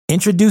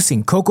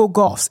Introducing Coco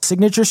Gauff's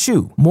signature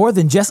shoe, more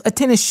than just a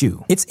tennis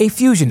shoe. It's a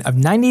fusion of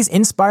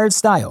 90s-inspired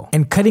style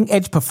and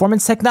cutting-edge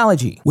performance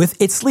technology.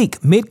 With its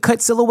sleek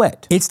mid-cut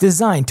silhouette, it's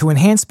designed to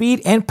enhance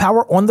speed and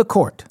power on the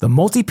court. The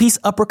multi-piece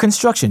upper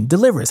construction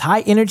delivers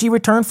high-energy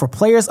return for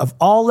players of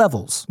all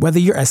levels. Whether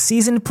you're a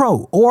seasoned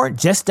pro or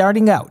just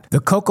starting out, the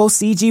Coco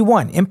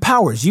CG1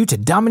 empowers you to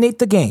dominate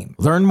the game.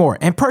 Learn more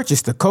and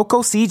purchase the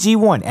Coco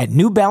CG1 at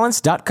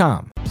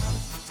NewBalance.com.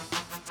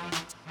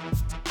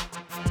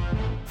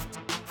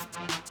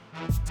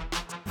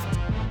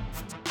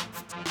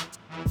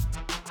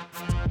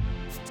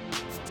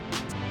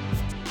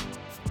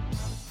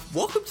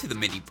 Welcome to the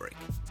Mini Break,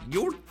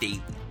 your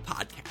daily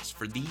podcast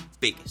for the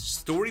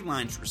biggest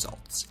storylines,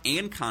 results,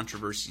 and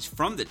controversies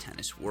from the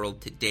tennis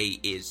world. Today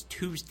is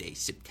Tuesday,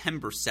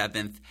 September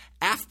 7th.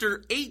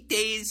 After 8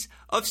 days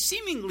of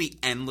seemingly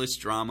endless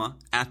drama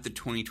at the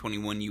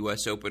 2021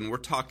 U.S. Open, we're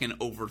talking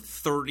over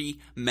 30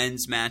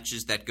 men's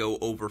matches that go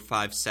over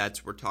 5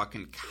 sets. We're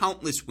talking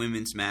countless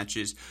women's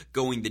matches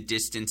going the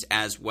distance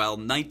as well.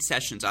 Night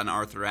sessions on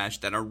Arthur Ashe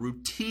that are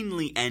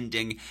routinely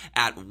ending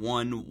at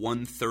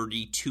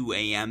 1:30, 2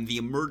 a.m. The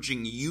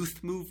emerging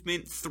youth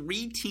movement,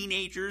 3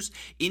 teenagers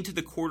into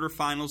the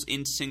quarterfinals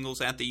in singles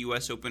at the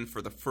U.S. Open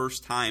for the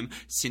first time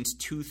since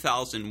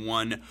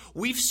 2001.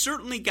 We've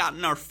certainly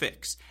gotten our fix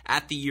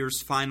at the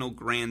year's final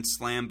Grand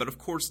Slam, but of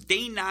course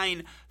day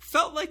 9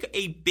 felt like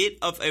a bit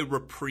of a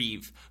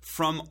reprieve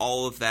from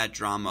all of that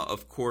drama.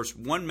 Of course,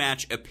 one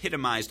match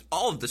epitomized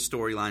all of the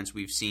storylines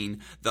we've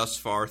seen thus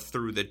far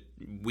through the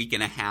week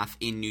and a half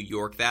in New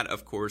York. That,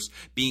 of course,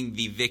 being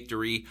the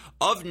victory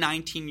of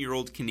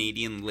 19-year-old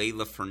Canadian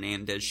Leylah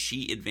Fernandez.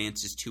 She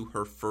advances to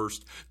her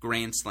first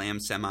Grand Slam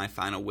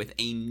semifinal with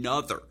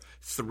another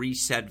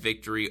 3-set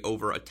victory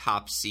over a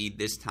top seed.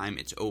 This time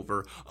it's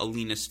over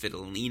Alina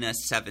Svitolina,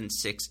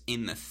 7-6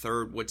 in the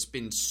third. What's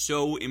been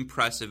so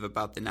impressive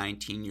about the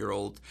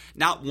 19-year-old,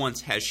 not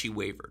once has she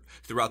wavered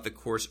throughout the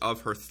course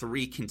of her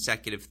 3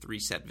 consecutive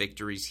 3-set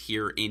victories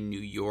here in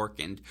New York.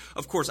 And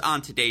of course,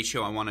 on today's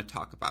show, I want to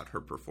talk about her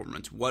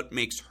performance. What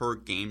makes her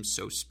game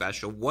so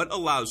special? What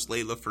allows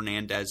Leylah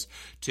Fernandez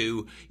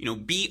to,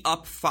 be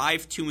up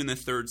 5-2 in the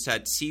third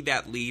set, see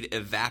that lead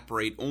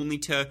evaporate, only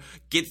to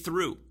get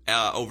through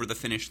over the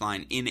finish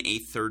line in a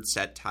third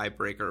set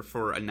tiebreaker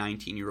for a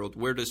 19-year-old.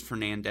 Where does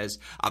Fernandez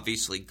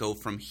obviously go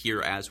from here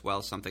as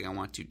well? Something I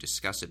want to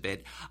discuss a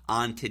bit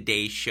on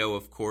today's show,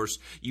 of course.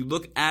 You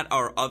look at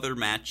our other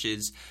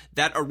matches,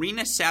 that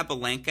Aryna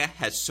Sabalenka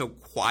has so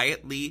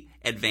quietly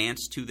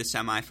advanced to the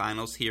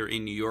semifinals here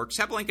in New York.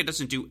 Sabalenka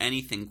doesn't do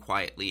anything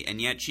quietly, and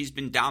yet she's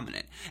been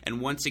dominant.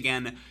 And once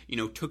again,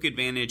 took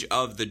advantage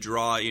of the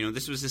draw.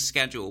 This was a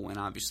schedule when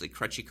obviously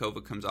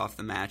Krejcikova comes off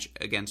the match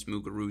against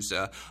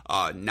Muguruza,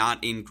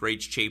 not in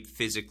great shape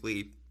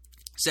physically.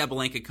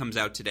 Sabalenka comes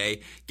out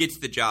today, gets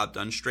the job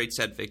done, straight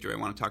set victory. I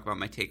want to talk about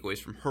my takeaways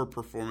from her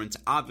performance.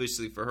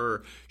 Obviously for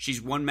her,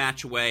 she's one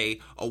match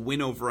away, a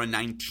win over a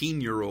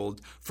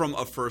 19-year-old from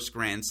a first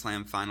Grand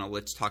Slam final.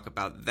 Let's talk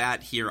about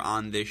that here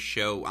on this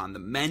show. On the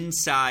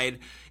men's side,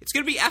 it's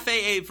going to be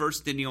FAA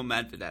versus Daniil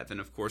Medvedev. And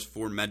of course,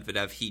 for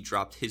Medvedev, he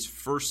dropped his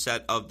first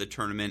set of the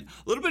tournament.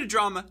 A little bit of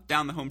drama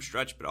down the home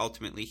stretch, but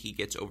ultimately he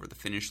gets over the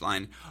finish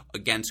line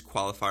against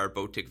qualifier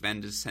Botic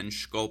van de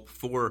Zandschulp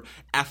for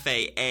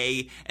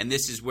FAA. And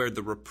this is where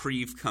the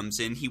reprieve comes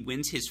in. He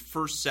wins his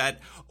first set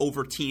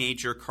over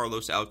teenager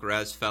Carlos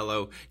Alcaraz,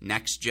 fellow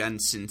next-gen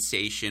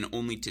sensation,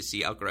 only to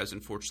see Alcaraz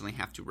unfortunately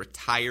have to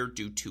retire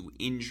due to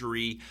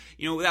injury.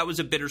 That was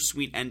a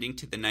bittersweet ending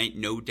to the night,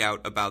 no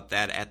doubt about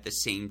that. At the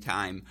same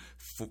time,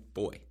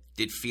 boy,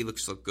 did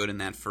Felix look good in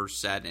that first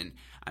set. And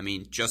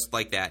just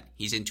like that,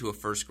 he's into a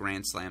first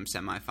Grand Slam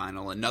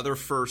semifinal. Another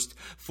first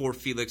for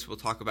Felix. We'll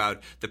talk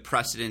about the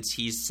precedents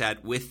he's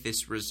set with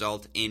this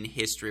result in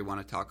history. I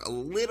want to talk a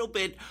little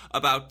bit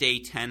about day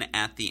 10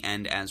 at the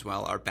end as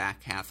well, our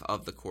back half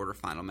of the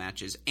quarterfinal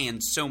matches,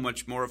 and so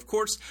much more. Of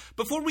course,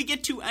 before we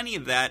get to any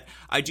of that,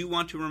 I do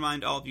want to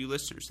remind all of you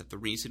listeners that the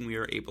reason we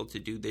are able to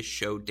do this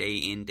show day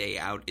in, day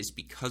out is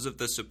because of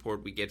the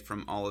support we get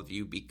from all of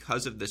you,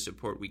 because of the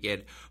support we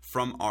get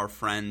from our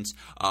friends,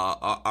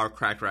 our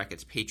Cracked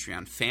Racquets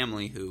Patreon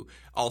family, who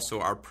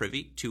also are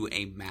privy to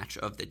a match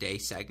of the day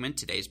segment.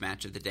 Today's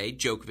match of the day,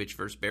 Djokovic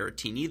versus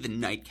Berrettini, the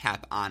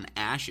nightcap on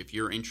Ashe. If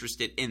you're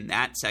interested in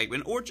that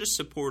segment or just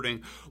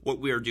supporting what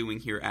we are doing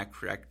here at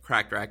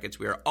Cracked Racquets,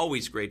 we are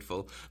always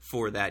grateful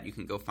for that. You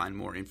can go find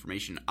more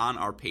information on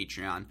our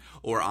Patreon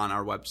or on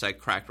our website,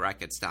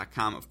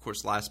 crackedrackets.com. Of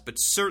course, last but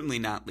certainly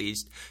not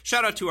least,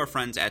 shout out to our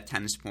friends at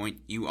Tennis Point.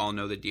 You all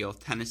know the deal.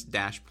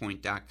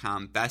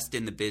 Tennis-point.com. Best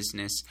in the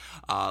business.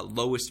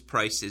 Lowest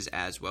prices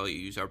as well. You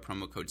use our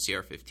promo code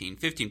CR15.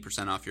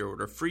 15% off your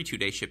order, free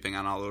 2-day shipping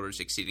on all orders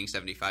exceeding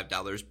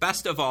 $75.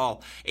 Best of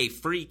all, a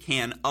free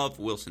can of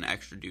Wilson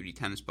Extra Duty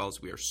tennis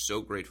balls. We are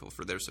so grateful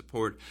for their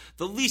support.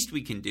 The least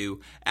we can do,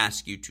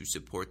 ask you to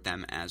support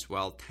them as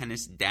well.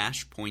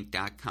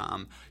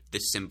 Tennis-point.com. the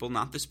symbol,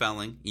 not the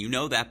spelling. You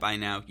know that by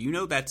now. You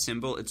know that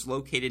symbol. It's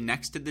located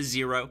next to the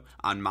 0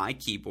 on my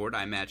keyboard.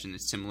 I imagine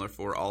it's similar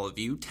for all of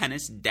you.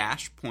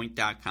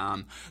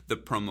 Tennis-point.com. The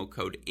promo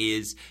code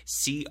is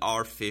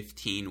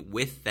CR15.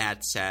 With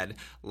that said,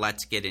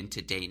 let's get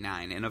into day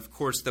 9. And of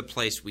course, the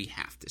place we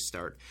have to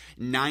start.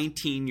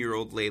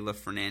 19-year-old Leylah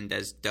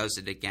Fernandez does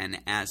it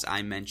again. As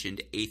I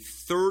mentioned, a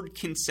third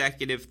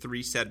consecutive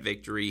 3-set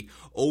victory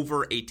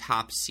over a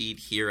top seed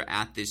here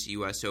at this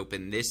U.S.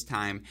 Open. This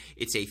time,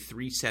 it's a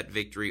 3-set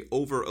victory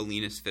over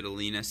Alina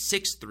Svitolina,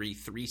 6-3,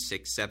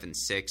 3-6,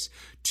 7-6,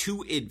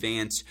 to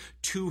advance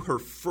to her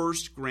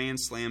first Grand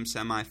Slam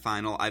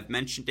semifinal. I've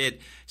mentioned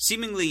it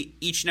seemingly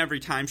each and every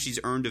time she's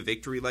earned a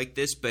victory like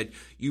this, but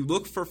you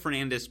look for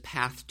Fernandez's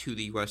path to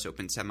the U.S.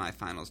 Open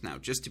semifinals now,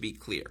 just to be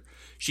clear.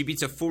 She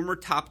beats a former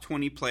top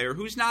 20 player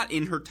who's not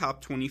in her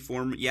top 20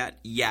 form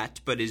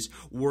yet, but is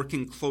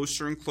working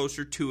closer and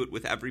closer to it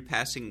with every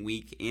passing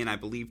week, and I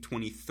believe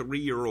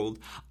 23-year-old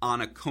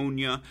Anna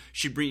Konya.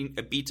 She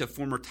beats a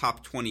former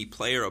top 20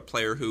 player, a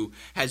player who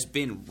has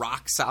been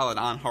rock solid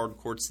on hard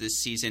courts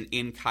this season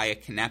in Kaya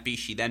Kanepi.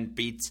 She then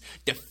beats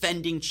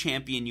defending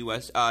champion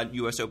U.S.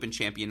 Open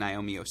champion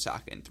Naomi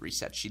Osaka in 3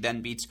 sets. She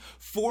then beats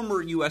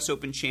former U.S.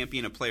 Open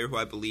champion, a player who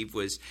I believe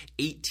was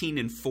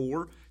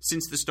 18-4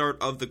 since the start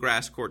of the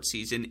grass court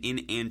season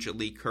in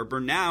Angelique Kerber.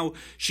 Now,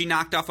 she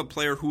knocked off a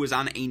player who was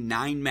on a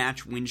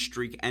 9-match win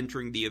streak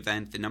entering the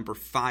event, the number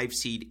 5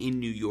 seed in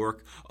New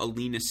York,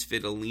 Alina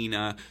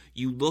Svitolina.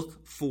 You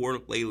look for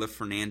Leylah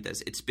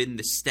Fernandez. It's been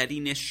the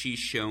steadiness she's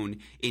shown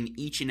in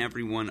each and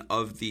every one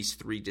of these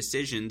 3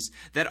 decisions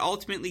that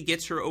ultimately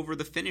gets her over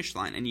the finish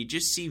line. And you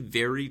just see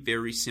very,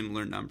 very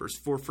similar numbers.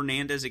 For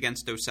Fernandez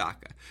against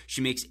Osaka,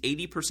 she makes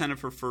 80%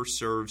 of her first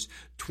serves,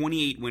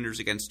 28 winners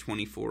against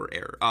 24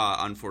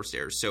 unforced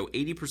errors. So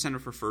 80%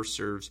 of her first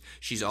serves,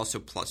 she's also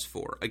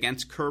 +4.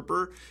 Against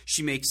Kerber,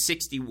 she makes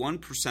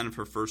 61% of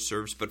her first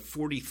serves, but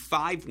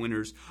 45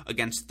 winners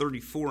against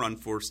 34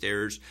 unforced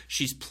errors.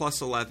 She's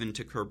 +11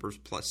 to Kerber's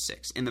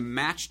 +6. In the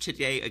match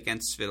today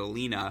against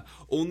Svitolina,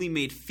 only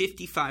made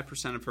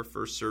 55% of her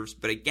first serves,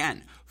 but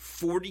again,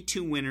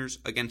 42 winners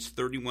against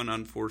 31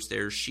 unforced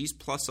errors. She's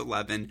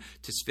 +11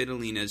 to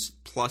Svitolina's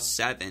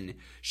 +7.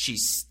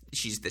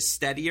 She's the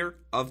steadier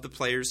of the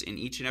players in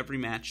each and every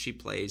match she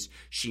plays.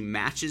 She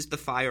matches the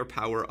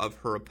firepower of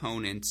her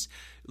opponents.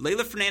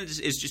 Leylah Fernandez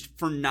is just,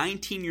 for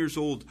 19 years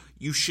old,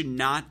 you should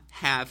not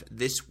have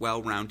this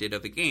well-rounded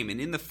of a game. And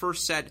in the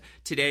first set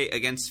today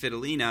against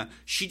Svitolina,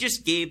 she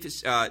just gave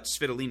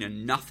Svitolina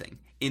nothing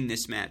in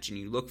this match. And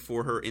you look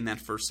for her in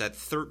that first set,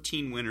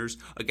 13 winners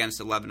against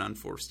 11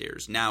 unforced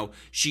errors. Now,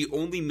 she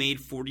only made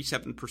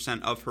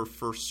 47% of her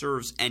first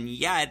serves, and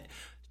yet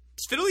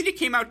Svitolina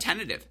came out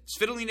tentative.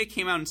 Svitolina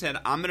came out and said,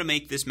 I'm going to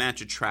make this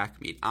match a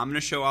track meet. I'm going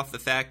to show off the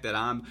fact that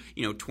I'm,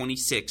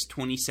 26,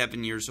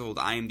 27 years old.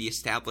 I am the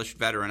established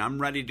veteran.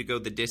 I'm ready to go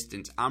the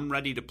distance. I'm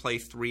ready to play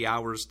 3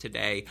 hours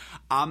today.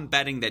 I'm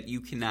betting that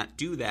you cannot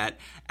do that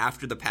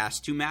after the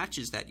past 2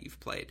 matches that you've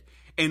played.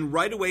 And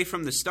right away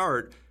from the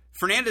start,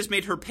 Fernandez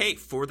made her pay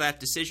for that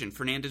decision.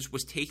 Fernandez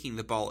was taking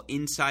the ball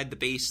inside the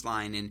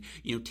baseline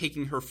and,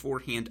 taking her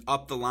forehand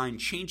up the line,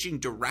 changing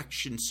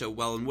direction so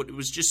well. And what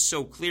was just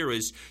so clear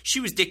is she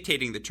was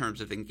dictating the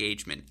terms of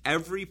engagement.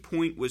 Every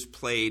point was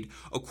played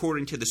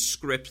according to the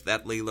script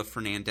that Leylah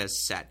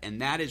Fernandez set.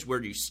 And that is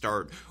where you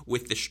start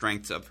with the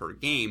strengths of her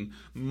game,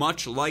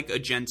 much like a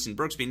Jenson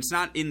Brooksby. And it's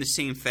not in the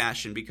same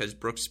fashion because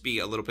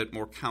Brooksby a little bit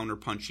more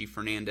counter-punchy,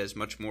 Fernandez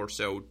much more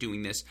so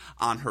doing this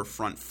on her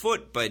front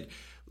foot. But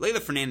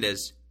Leylah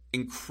Fernandez,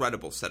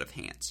 incredible set of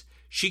hands.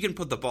 She can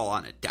put the ball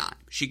on a dime.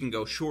 She can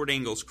go short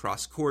angles,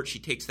 cross court. She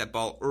takes that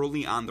ball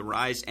early on the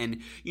rise.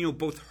 And,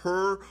 both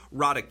her,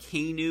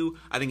 Raducanu,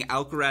 I think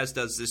Alcaraz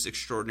does this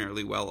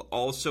extraordinarily well.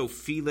 Also,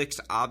 Felix,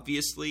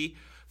 obviously.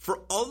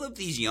 For all of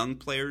these young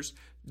players,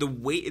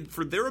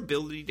 for their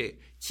ability to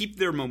keep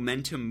their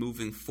momentum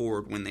moving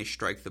forward when they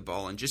strike the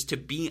ball and just to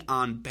be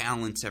on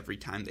balance every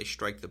time they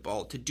strike the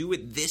ball, to do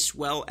it this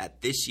well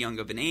at this young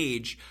of an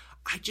age,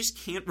 I just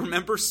can't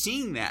remember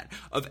seeing that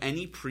of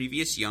any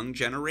previous young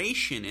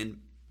generation. And,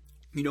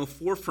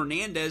 for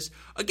Fernandez,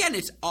 again,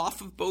 it's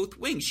off of both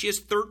wings. She has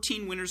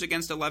 13 winners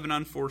against 11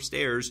 unforced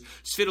errors.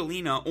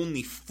 Svitolina,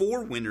 only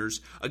 4 winners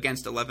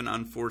against 11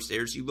 unforced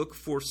errors. You look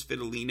for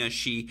Svitolina,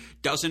 she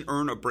doesn't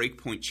earn a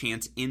breakpoint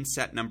chance in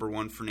set number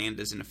 1.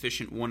 Fernandez, an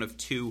efficient 1 of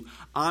 2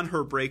 on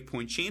her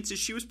breakpoint chances.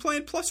 She was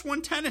playing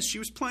 +1 tennis. She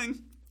was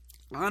playing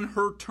on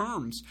her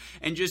terms.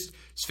 And just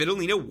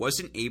Svitolina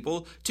wasn't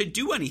able to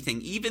do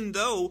anything, even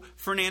though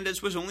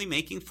Fernandez was only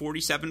making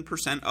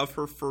 47% of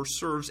her first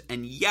serves,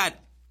 and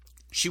yet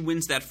she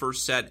wins that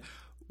first set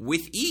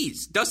with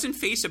ease, doesn't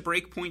face a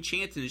breakpoint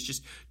chance, and is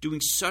just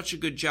doing such a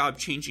good job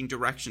changing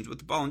directions with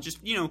the ball. And just,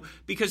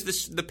 because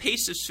the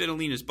pace of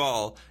Svitolina's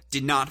ball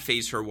did not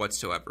faze her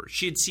whatsoever.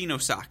 She had seen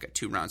Osaka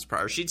 2 rounds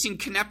prior. She had seen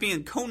Kanepi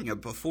and Konya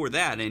before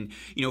that. And,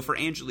 for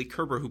Angelique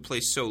Kerber, who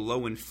plays so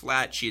low and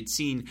flat, she had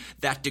seen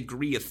that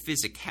degree of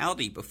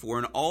physicality before.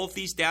 And all of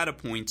these data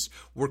points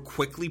were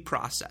quickly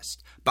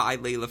processed by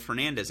Leylah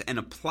Fernandez and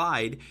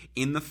applied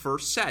in the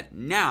first set.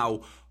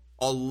 Now,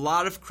 a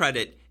lot of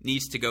credit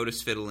needs to go to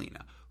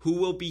Svitolina, who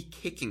will be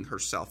kicking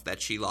herself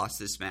that she lost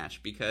this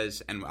match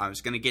because, and I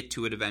was going to get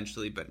to it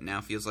eventually, but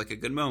now feels like a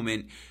good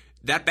moment,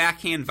 that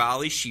backhand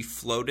volley she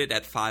floated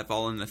at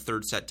 5-all in the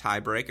third set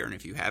tiebreaker, and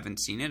if you haven't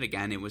seen it,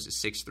 again, it was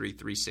a 6-3,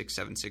 3-6,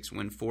 7-6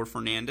 win for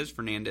Fernandez.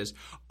 Fernandez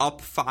up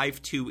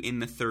 5-2 in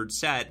the third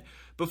set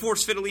before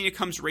Svitolina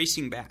comes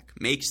racing back,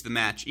 makes the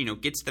match,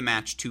 gets the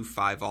match to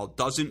 5-all,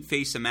 doesn't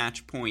face a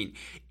match point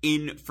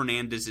in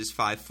Fernandez's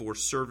 5-4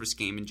 service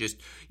game and just,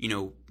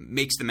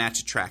 makes the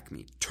match a track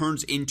meet.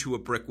 Turns into a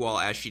brick wall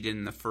as she did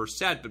in the first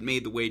set, but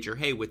made the wager,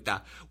 hey, with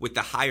the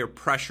higher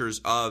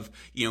pressures of,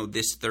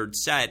 this third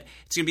set,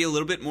 it's going to be a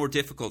little bit more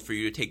difficult for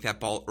you to take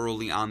that ball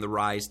early on the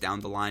rise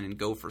down the line and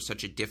go for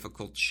such a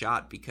difficult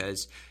shot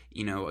because,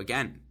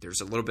 again,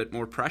 there's a little bit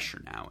more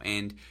pressure now.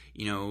 And,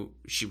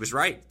 she was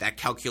right. That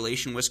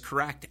calculation was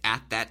correct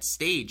at that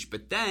stage.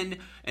 But then,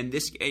 and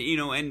this,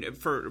 and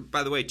for,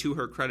 by the way, to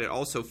her credit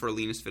also for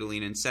Alina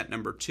Svitolina in set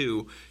number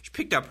 2, she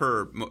picked up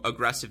her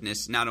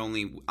aggressiveness not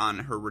only on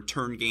her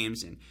return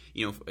games and,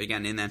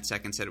 again, in that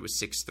second set it was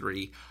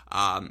 6-3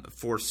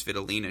 for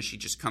Svitolina. She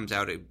just comes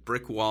out at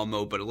brick wall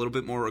mode, but a little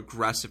bit more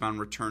aggressive on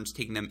returns,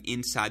 taking them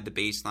inside the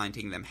baseline,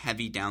 taking them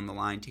heavy down the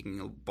line, taking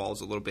the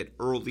balls a little bit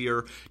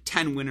earlier.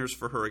 10 winners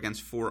for her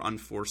against 4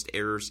 unforced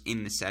errors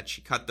in the set.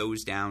 She cut those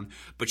down,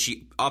 but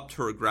she upped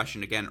her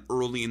aggression again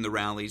early in the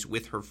rallies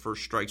with her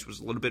first strikes, was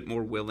a little bit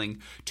more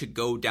willing to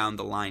go down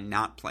the line,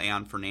 not play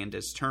on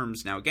Fernandez's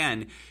terms. Now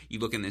again, you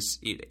look in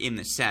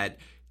the set,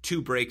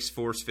 2 breaks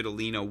for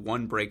Svitolina,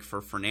 1 break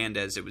for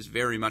Fernandez. It was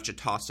very much a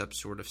toss-up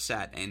sort of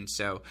set. And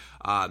so,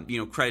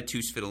 credit to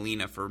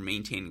Svitolina for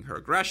maintaining her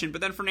aggression.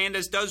 But then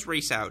Fernandez does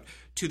race out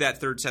to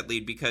that third set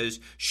lead because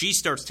she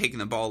starts taking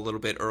the ball a little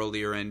bit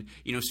earlier. And,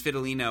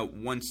 Svitolina,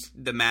 once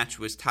the match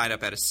was tied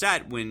up at a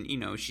set, when,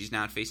 she's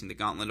not facing the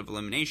gauntlet of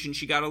elimination,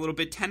 she got a little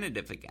bit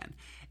tentative again.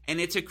 And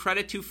it's a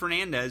credit to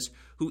Fernandez,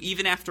 who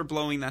even after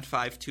blowing that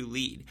 5-2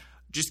 lead,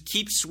 just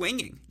keeps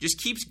swinging, just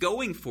keeps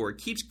going for it,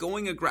 keeps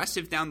going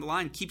aggressive down the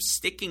line, keeps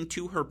sticking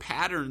to her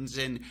patterns,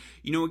 and,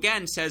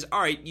 again, says,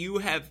 all right, you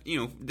have,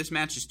 this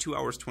match is 2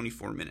 hours,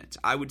 24 minutes.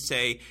 I would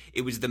say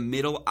it was the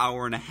middle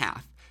hour and a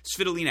half.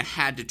 Svitolina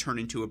had to turn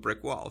into a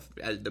brick wall.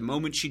 At the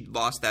moment she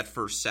lost that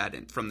first set,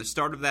 and from the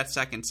start of that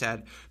second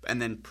set, and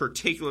then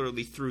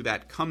particularly through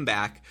that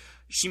comeback,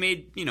 she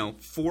made,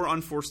 4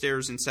 unforced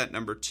errors in set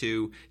number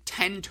 2,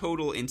 10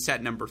 total in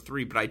set number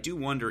 3, but I do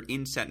wonder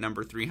in set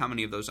number 3 how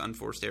many of those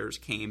unforced errors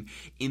came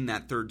in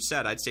that third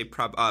set. I'd say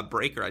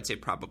breaker, I'd say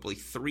probably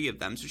 3 of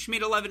them. So she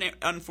made 11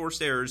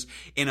 unforced errors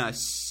in a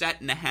set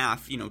and a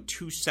half,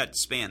 2-set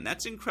span.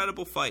 That's an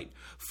incredible fight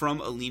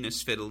from Alina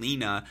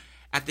Svitolina.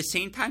 At the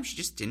same time, she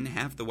just didn't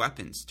have the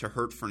weapons to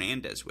hurt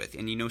Fernandez with.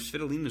 And,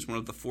 Svitolina is one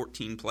of the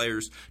 14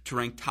 players to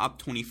rank top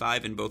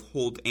 25 in both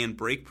hold and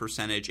break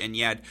percentage, and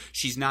yet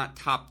she's not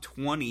top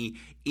 20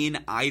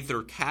 in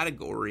either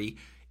category.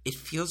 It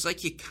feels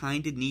like you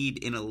kind of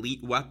need an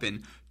elite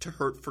weapon to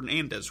hurt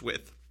Fernandez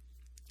with.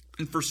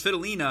 And for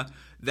Svitolina,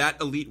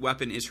 that elite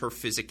weapon is her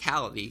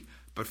physicality.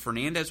 But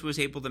Fernandez was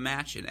able to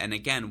match it. And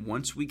again,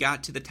 once we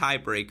got to the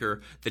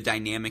tiebreaker, the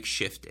dynamic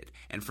shifted.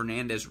 And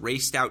Fernandez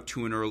raced out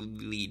to an early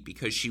lead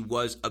because she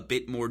was a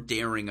bit more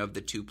daring of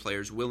the 2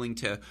 players, willing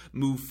to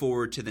move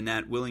forward to the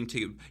net, willing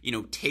to,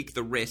 take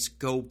the risk,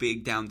 go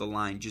big down the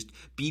line, just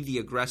be the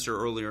aggressor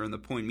earlier in the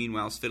point.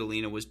 Meanwhile,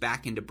 Svitolina was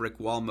back into brick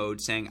wall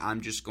mode, saying,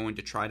 I'm just going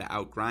to try to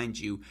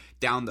outgrind you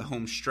down the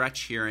home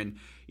stretch here. And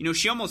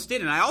she almost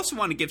did. And I also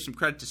want to give some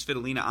credit to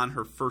Svitolina on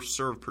her first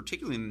serve,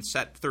 particularly in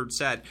the third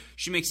set.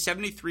 She makes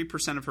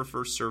 73% of her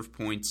first serve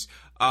points,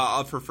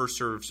 of her first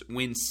serves,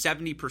 wins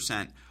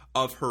 70%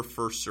 of her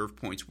first serve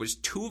points, was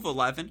 2 of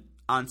 11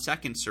 on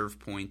second serve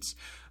points.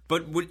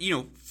 But,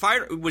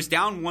 was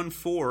down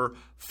 1-4,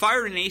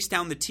 fired an ace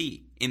down the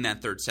tee in that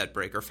third set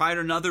breaker, fired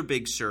another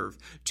big serve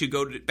to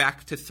go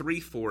back to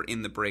 3-4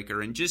 in the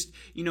breaker, and just,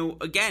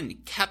 again,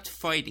 kept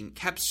fighting,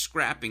 kept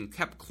scrapping,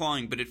 kept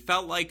clawing, but it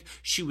felt like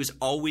she was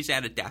always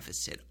at a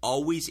deficit,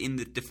 always in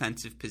the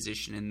defensive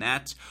position, and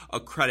that's a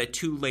credit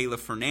to Leylah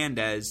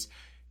Fernandez,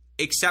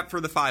 except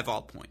for the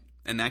 5-all point.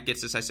 And that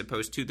gets us, I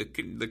suppose, to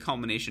the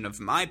culmination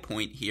of my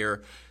point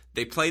here.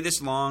 They play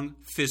this long,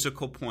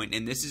 physical point,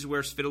 and this is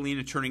where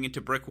Svitolina turning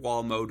into brick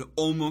wall mode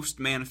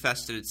almost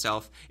manifested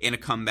itself in a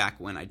comeback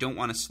win. I don't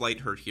want to slight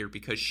her here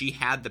because she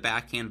had the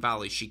backhand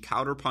volley. She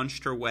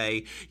counter-punched her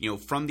way,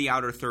 from the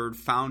outer third,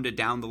 found a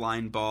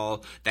down-the-line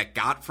ball that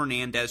got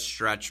Fernandez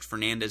stretched.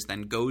 Fernandez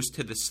then goes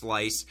to the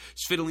slice.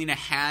 Svitolina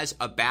has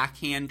a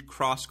backhand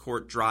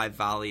cross-court drive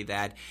volley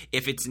that,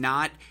 if it's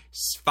not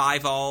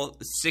 5-all,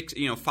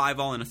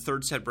 5-all in a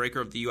third set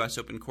breaker of the U.S.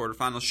 Open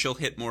quarterfinals, she'll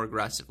hit more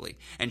aggressively,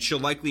 and she'll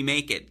likely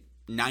make it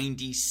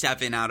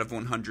 97 out of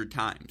 100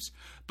 times.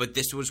 But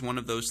this was one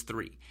of those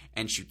 3,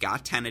 and she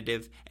got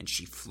tentative, and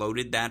she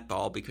floated that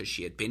ball because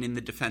she had been in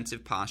the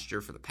defensive posture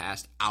for the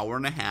past hour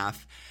and a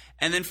half.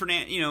 And then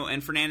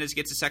Fernandez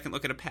gets a second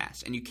look at a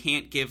pass, and you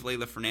can't give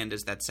Leylah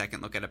Fernandez that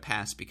second look at a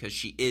pass because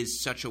she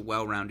is such a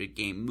well-rounded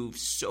game,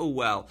 moves so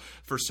well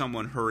for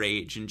someone her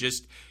age, and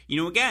just,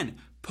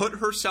 again, put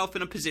herself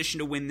in a position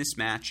to win this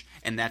match,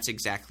 and that's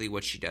exactly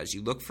what she does.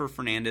 You look for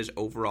Fernandez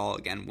overall,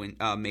 again,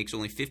 makes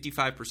only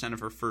 55% of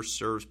her first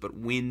serves, but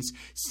wins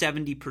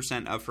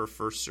 70% of her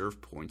first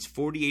serve points,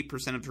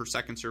 48% of her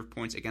second serve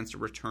points against a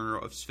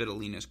returner of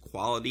Svitolina's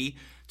quality.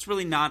 It's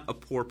really not a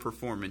poor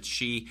performance.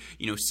 She,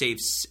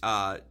 saves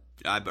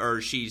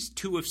she's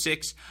 2 of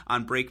 6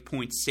 on break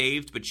points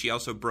saved, but she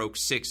also broke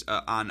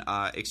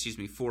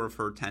 4 of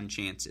her 10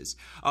 chances.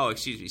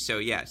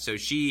 So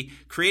she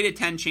created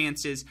 10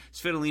 chances.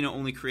 Svitolina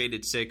only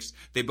created 6.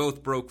 They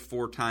both broke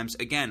 4 times.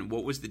 Again,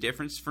 what was the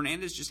difference?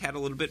 Fernandez just had a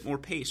little bit more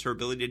pace. Her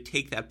ability to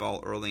take that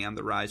ball early on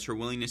the rise, her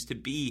willingness to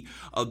be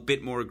a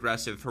bit more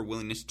aggressive, her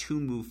willingness to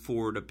move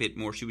forward a bit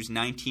more. She was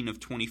 19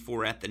 of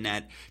 24 at the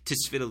net to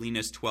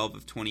Svitolina's 12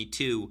 of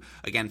 22.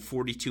 Again,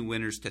 42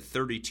 winners to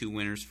 32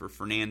 winners for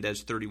Fernandez.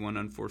 31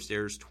 unforced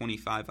errors,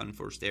 25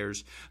 unforced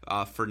errors.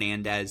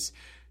 Fernandez,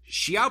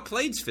 she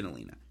outplayed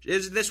Svitolina.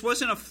 This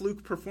wasn't a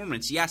fluke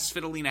performance. Yes,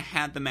 Svitolina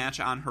had the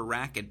match on her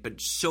racket, but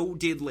so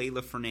did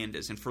Leylah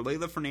Fernandez. And for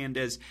Leylah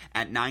Fernandez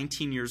at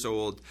 19 years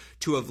old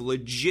to have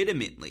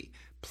legitimately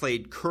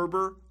played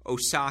Kerber,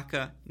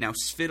 Osaka, now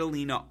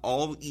Svitolina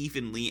all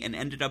evenly and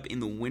ended up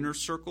in the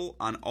winner's circle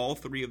on all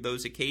 3 of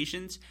those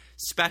occasions,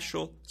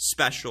 special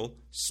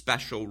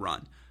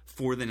run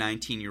for the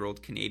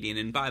 19-year-old Canadian.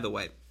 And by the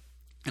way,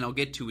 and I'll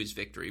get to his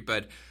victory,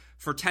 but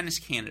for Tennis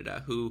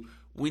Canada, who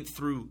went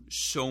through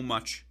so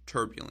much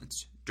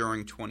turbulence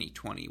during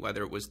 2020,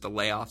 whether it was the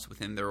layoffs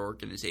within their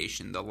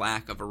organization, the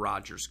lack of a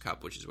Rogers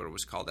Cup, which is what it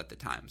was called at the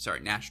time,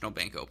 National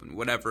Bank Open,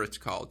 whatever it's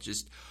called,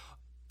 just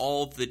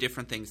all of the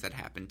different things that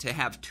happened, to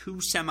have 2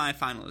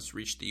 semifinalists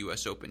reach the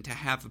U.S. Open, to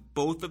have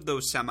both of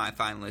those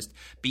semifinalists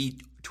be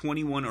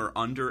 21 or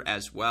under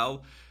as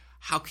well.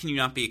 How can you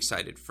not be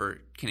excited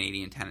for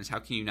Canadian tennis? How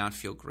can you not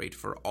feel great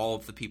for all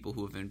of the people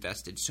who have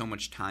invested so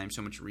much time,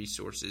 so much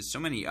resources, so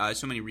many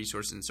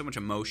resources and so much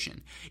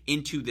emotion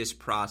into this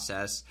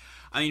process?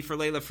 I mean, for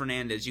Leylah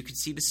Fernandez, you could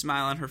see the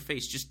smile on her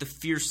face, just the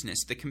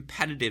fierceness, the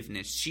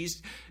competitiveness.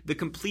 She's the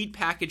complete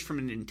package from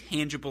an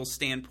intangible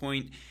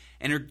standpoint.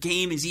 And her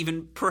game is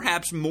even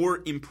perhaps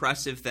more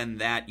impressive than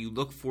that. You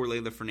look for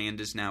Leylah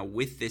Fernandez now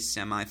with this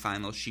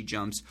semifinal. She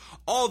jumps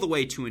all the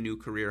way to a new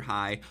career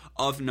high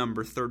of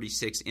number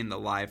 36 in the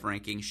live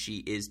ranking. She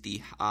is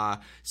the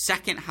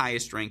second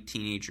highest ranked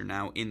teenager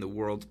now in the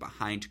world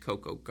behind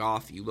Coco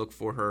Gauff. You look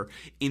for her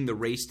in the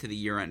race to the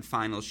year-end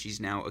finals.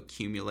 She's now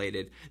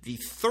accumulated the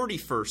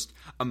 31st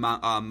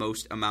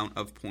most amount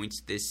of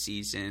points this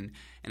season.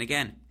 And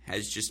again,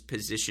 has just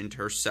positioned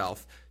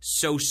herself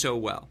so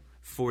well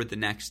for the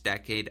next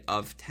decade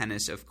of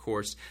tennis, of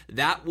course.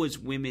 That was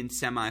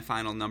women's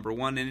semifinal number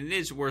 1, and it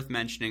is worth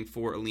mentioning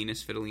for Alina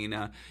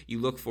Svitolina. You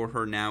look for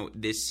her now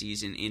this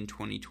season in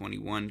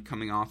 2021,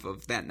 coming off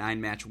of that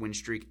 9-match win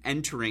streak,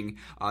 entering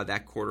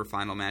that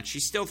quarterfinal match.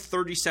 She's still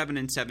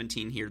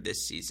 37-17 here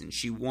this season.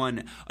 She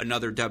won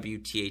another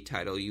WTA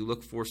title. You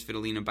look for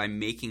Svitolina by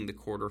making the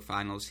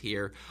quarterfinals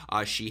here.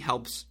 She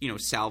helps,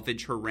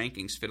 salvage her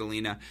rankings.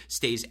 Svitolina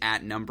stays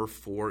at number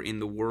 4 in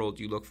the world.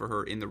 You look for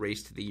her in the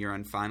race to the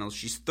year-end finals.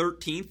 She's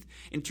 13th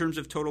in terms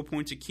of total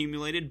points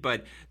accumulated,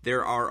 but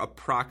there are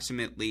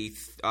approximately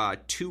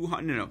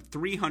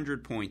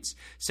 300 points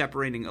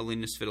separating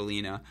Alina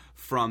Svitolina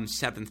from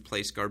 7th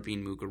place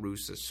Garbine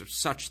Muguruza. So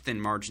such thin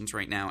margins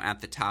right now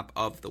at the top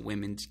of the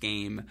women's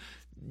game.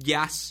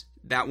 Yes,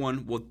 that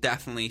one will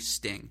definitely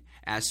sting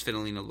as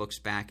Svitolina looks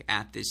back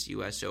at this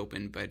U.S.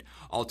 Open. But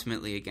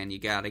ultimately, again, you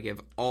got to give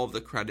all the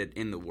credit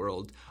in the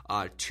world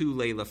to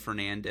Leylah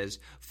Fernandez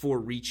for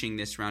reaching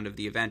this round of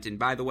the event. And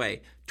by the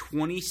way,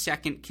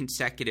 22nd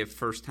consecutive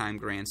first-time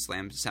Grand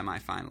Slam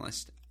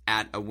semifinalist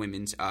at a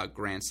women's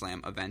Grand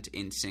Slam event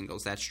in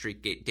singles. That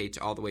streak dates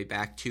all the way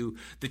back to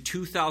the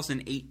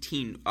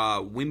 2018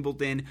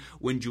 Wimbledon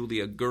when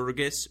Julia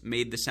Gerges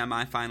made the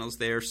semifinals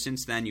there.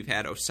 Since then, you've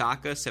had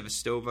Osaka,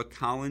 Sevastova,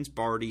 Collins,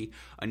 Barty,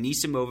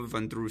 Anisimova,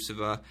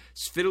 Vondrousova,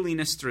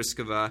 Svitolina,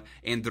 Stryskova,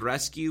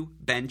 Andreescu,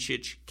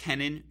 Bencic,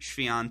 Kenin,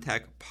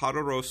 Swiatek,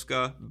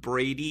 Podoroska,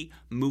 Brady,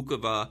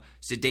 Mukova,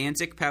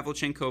 Zidansek,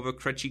 Pavlyuchenkova,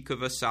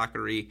 Krejcikova,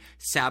 Sakkari,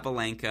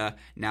 Sabalenka,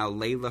 now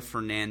Leylah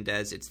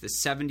Fernandez. It's the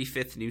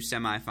 75th new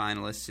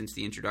semifinalist since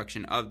the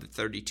introduction of the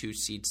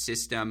 32-seed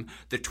system.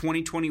 The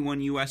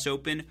 2021 U.S.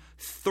 Open,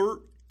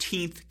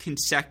 13th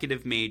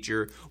consecutive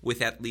major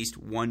with at least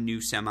one new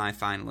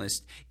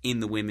semifinalist in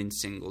the women's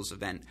singles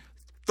event.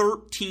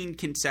 13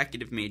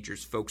 consecutive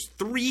majors, folks.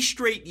 3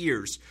 straight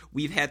years.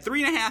 We've had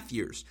 3.5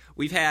 years.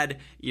 We've had,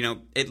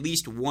 at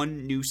least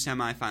one new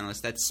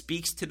semifinalist. That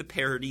speaks to the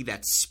parity.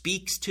 That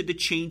speaks to the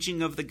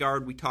changing of the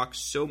guard. We talk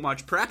so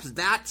much. Perhaps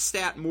that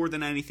stat, more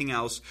than anything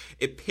else,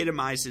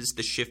 epitomizes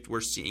the shift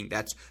we're seeing.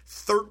 That's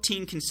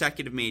 13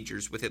 consecutive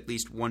majors with at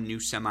least one new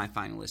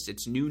semifinalist.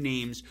 It's new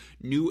names,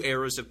 new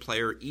eras of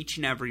player each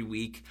and every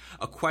week.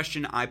 A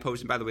question I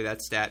pose, and by the way,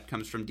 that stat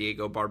comes from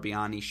Diego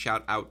Barbiani.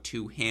 Shout out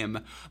to him.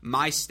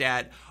 My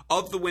stat,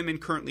 of the women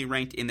currently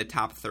ranked in the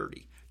top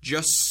 30,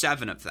 just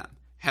 7 of them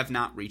have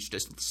not reached a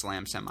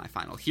Slam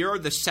semifinal. Here are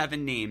the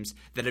 7 names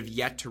that have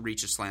yet to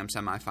reach a Slam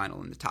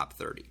semifinal in the top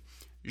 30.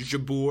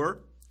 Jabeur,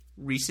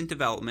 recent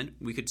development.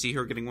 We could see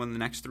her getting one in the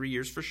next 3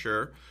 years for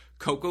sure.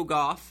 Coco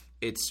Gauff,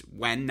 it's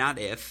when, not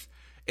if.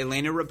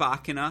 Elena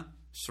Rybakina,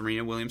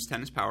 Serena Williams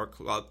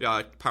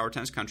Power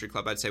Tennis Country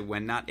Club, I'd say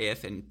when, not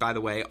if. And by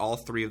the way, all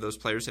three of those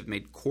players have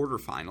made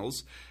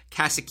quarterfinals.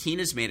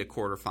 Kasatkina's made a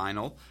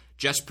quarterfinal.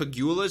 Jess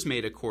Pegula's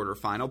made a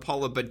quarterfinal.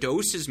 Paula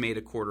Badosa's made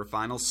a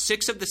quarterfinal.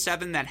 6 of the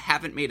 7 that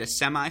haven't made a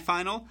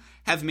semifinal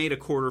have made a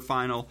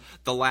quarterfinal.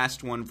 The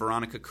last one,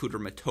 Veronika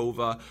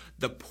Kudermetova.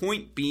 The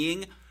point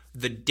being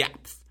the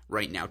depth.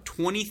 Right now,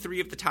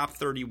 23 of the top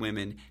 30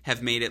 women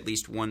have made at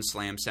least one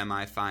Slam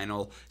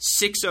semifinal.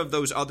 6 of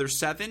those other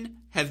 7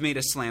 have made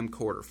a Slam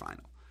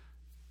quarterfinal.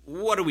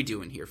 What are we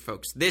doing here,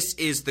 folks? This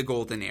is the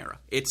golden era.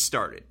 It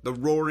started. The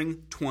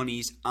Roaring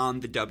 20s on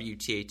the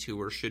WTA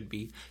Tour should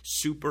be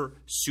super,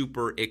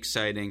 super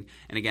exciting.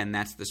 And again,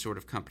 that's the sort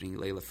of company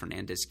Leylah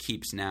Fernandez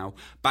keeps now.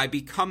 By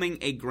becoming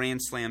a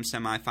Grand Slam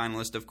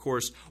semifinalist, of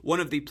course, one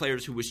of the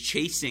players who was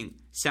chasing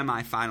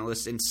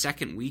semifinalists in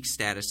second week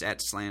status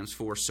at Slams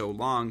for so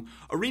long,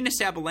 Aryna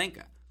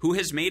Sabalenka, who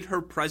has made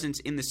her presence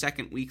in the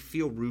second week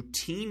feel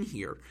routine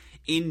here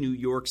in New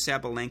York.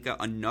 Sabalenka,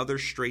 another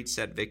straight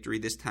set victory,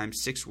 this time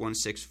 6-1,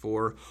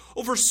 6-4,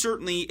 over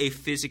certainly a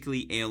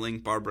physically ailing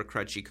Barbara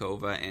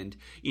Krejcikova. And,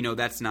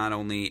 that's not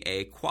only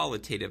a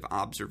qualitative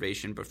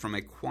observation, but from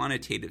a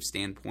quantitative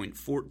standpoint,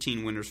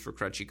 14 winners for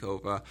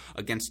Krejcikova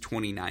against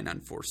 29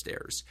 unforced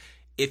errors.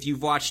 If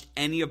you've watched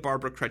any of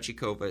Barbara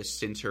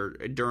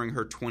Krejcikova during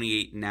her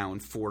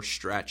 28-4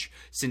 stretch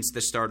since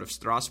the start of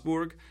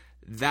Strasbourg,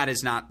 that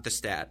is not the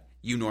stat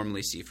you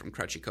normally see from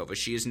Krejcikova.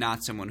 She is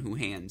not someone who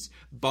hands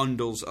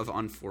bundles of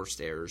unforced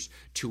errors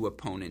to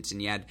opponents.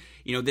 And yet,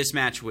 this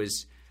match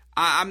was –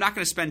 I'm not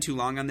going to spend too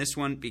long on this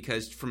one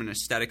because from an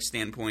aesthetic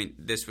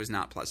standpoint, this was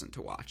not pleasant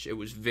to watch. It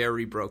was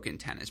very broken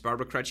tennis.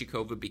 Barbara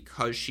Krejcikova,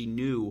 because she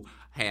knew,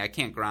 hey, I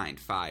can't grind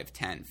 5,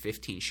 10,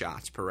 15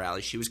 shots per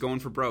rally. She was going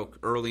for broke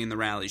early in the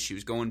rally. She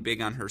was going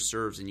big on her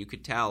serves, and you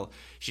could tell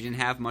she didn't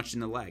have much in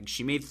the legs.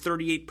 She made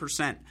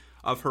 38%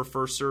 of her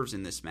first serves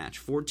in this match.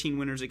 14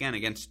 winners again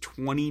against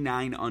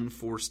 29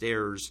 unforced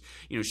errors.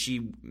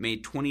 She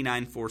made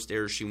 29 forced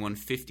errors. She won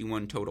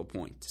 51 total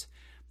points.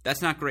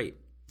 That's not great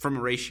from a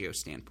ratio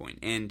standpoint.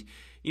 And,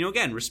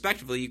 again,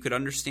 respectively, you could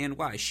understand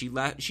why. She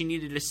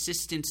needed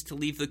assistance to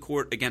leave the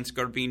court against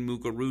Garbine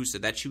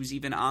Muguruza, that she was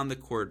even on the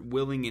court,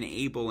 willing and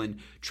able and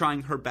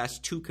trying her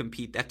best to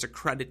compete. That's a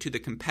credit to the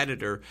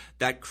competitor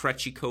that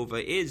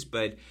Krejcikova is.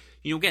 But,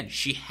 again,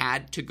 she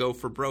had to go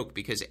for broke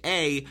because,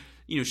 A,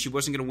 she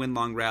wasn't going to win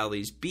long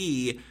rallies.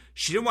 B,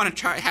 she didn't want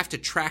to have to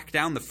track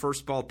down the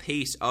first ball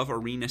pace of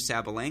Aryna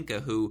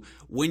Sabalenka, who,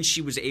 when she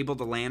was able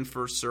to land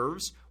first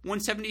serves, won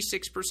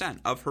 76%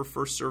 of her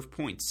first serve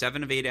points.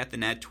 7 of 8 at the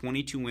net,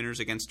 22 winners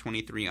against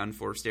 23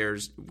 unforced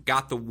errors.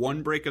 Got the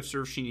one break of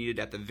serve she needed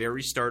at the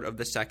very start of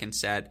the second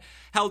set.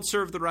 Held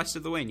serve the rest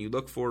of the way. And you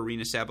look for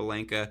Aryna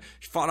Sabalenka.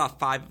 She fought off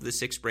 5 of the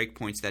 6 break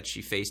points that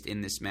she faced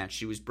in this match.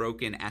 She was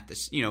broken at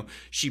the,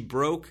 she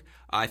broke,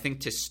 I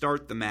think, to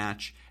start the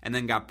match, and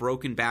then got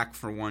broken back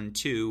for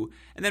 1-2,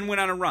 and then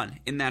went on a run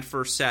in that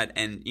first set,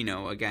 and,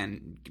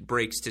 again,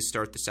 breaks to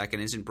start the second,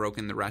 isn't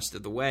broken the rest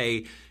of the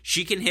way.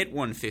 She can hit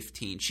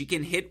 115. She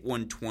can hit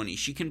 120.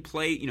 She can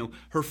play,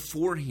 her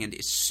forehand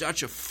is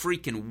such a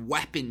freaking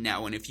weapon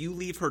now, and if you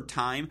leave her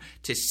time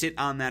to sit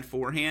on that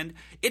forehand,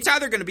 it's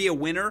either going to be a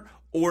winner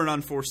or an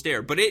unforced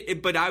error. But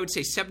I would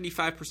say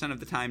 75% of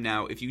the time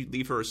now, if you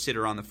leave her a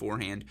sitter on the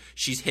forehand,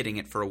 she's hitting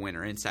it for a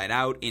winner. Inside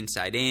out,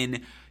 inside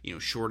in,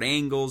 short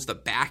angles. The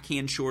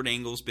backhand short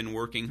angle's been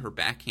working. Her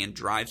backhand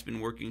drive's been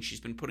working. She's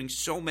been putting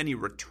so many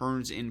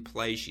returns in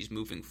play. She's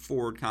moving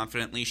forward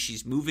confidently.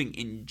 She's moving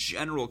in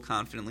general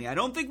confidently. I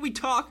don't think we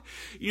talk,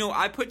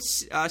 I put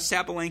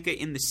Sabalenka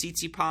in the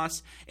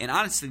Tsitsipas and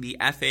honestly the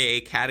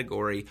FAA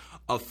category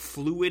of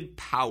fluid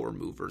power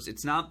movers.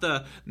 It's not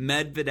the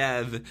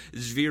Medvedev,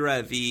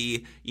 Zverev,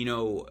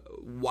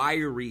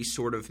 wiry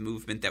sort of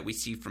movement that we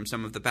see from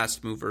some of the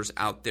best movers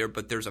out there,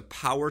 but there's a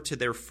power to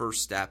their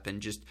first step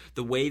and just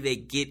the way they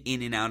get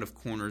in and out of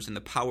corners and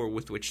the power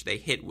with which they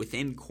hit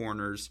within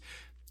corners.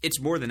 It's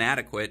more than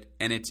adequate,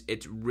 and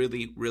it's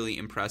really, really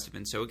impressive.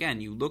 And so, again,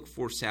 you look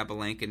for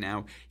Sabalenka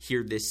now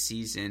here this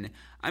season.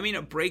 I mean,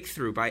 a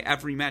breakthrough by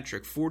every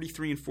metric,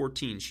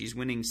 43-14. She's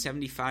winning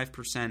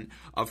 75%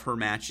 of her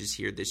matches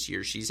here this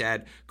year. She's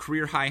had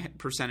career-high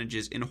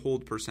percentages in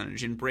hold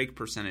percentage, in break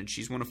percentage.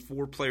 She's one of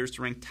 4 players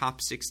to rank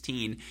top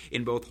 16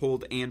 in both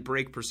hold and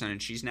break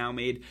percentage. She's now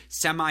made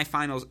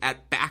semifinals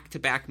at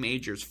back-to-back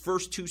majors.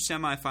 First 2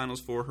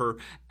 semifinals for her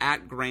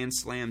at Grand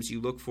Slams.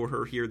 You look for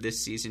her here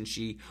this season.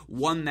 She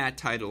won that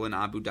title in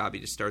Abu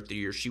Dhabi to start the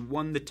year. She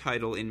won the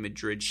title in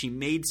Madrid. She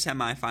made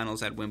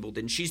semifinals at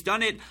Wimbledon. She's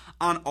done it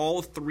on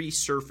all 3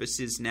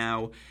 surfaces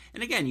now.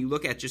 And again, you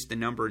look at just the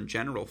number in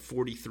general,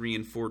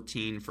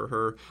 43-14 for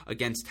her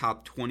against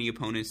top 20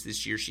 opponents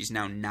this year. She's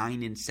now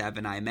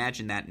 9-7. I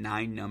imagine that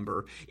 9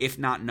 number, if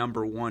not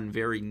number 1,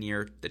 very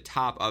near the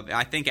top of,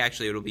 I think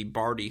actually it'll be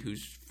Barty,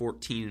 who's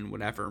 14 and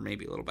whatever,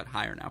 maybe a little bit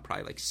higher now,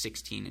 probably like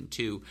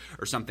 16-2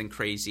 or something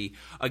crazy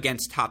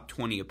against top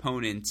 20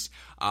 opponents.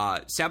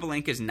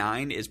 Sabalenka Sabalenka's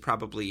 9 is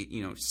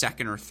probably,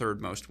 second or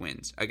third most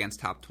wins against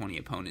top 20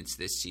 opponents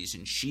this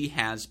season. She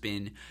has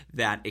been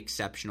that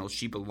exceptional.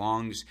 She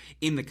belongs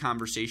in the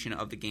conversation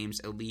of the game's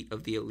elite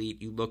of the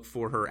elite. You look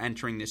for her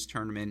entering this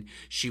tournament.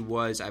 She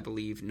was, I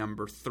believe,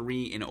 number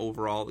 3 in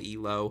overall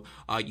ELO.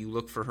 You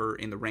look for her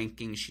in the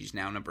rankings. She's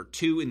now number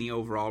 2 in the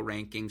overall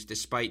rankings.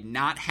 Despite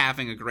not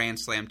having a Grand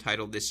Slam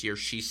title this year,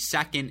 she's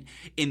second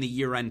in the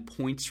year-end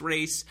points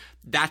race.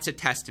 That's a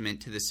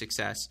testament to the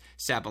success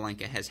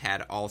Sabalenka has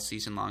had all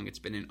season long. It's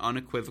been an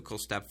unequivocal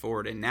step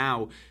forward, and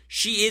now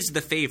she is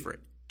the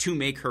favorite to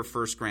make her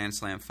first Grand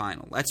Slam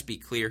final. Let's be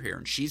clear here.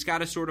 And she's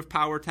got a sort of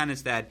power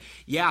tennis that,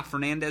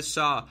 Fernandez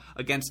saw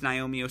against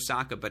Naomi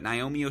Osaka, but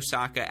Naomi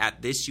Osaka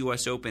at this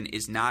U.S. Open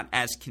is not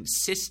as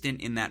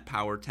consistent in that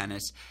power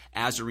tennis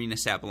as Aryna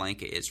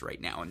Sabalenka is right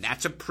now. And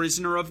that's a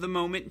prisoner of the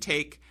moment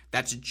take.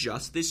 That's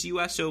just this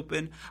U.S.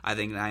 Open. I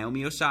think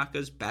Naomi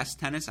Osaka's best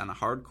tennis on a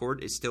hard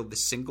court is still the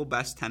single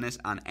best tennis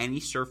on any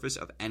surface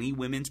of any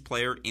women's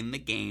player in the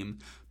game.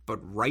 But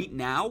right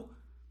now,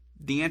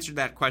 the answer to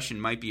that question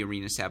might be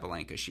Aryna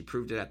Sabalenka. She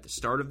proved it at the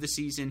start of the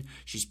season.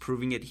 She's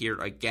proving it here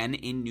again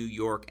in New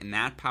York. And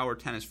that power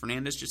tennis,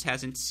 Fernandez just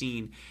hasn't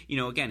seen.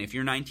 Again, if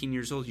you're 19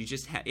 years old, you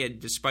just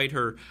despite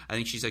her, I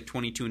think she's like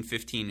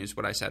 22-15 is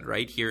what I said,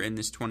 right? Here in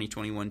this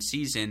 2021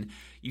 season,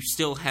 you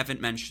still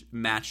haven't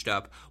matched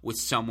up with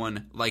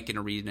someone like an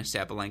Aryna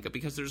Sabalenka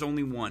because there's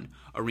only one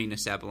Aryna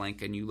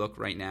Sabalenka. And you look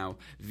right now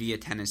via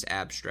Tennis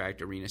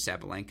Abstract, Aryna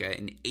Sabalenka,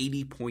 an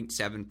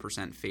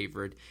 80.7%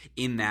 favorite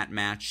in that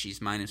match.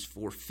 She's minus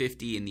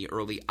 450 in the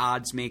early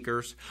odds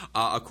makers.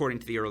 According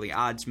to the early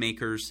odds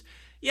makers,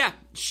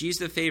 she's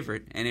the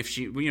favorite. And if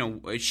she,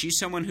 she's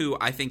someone who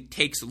I think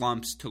takes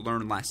lumps to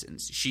learn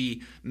lessons.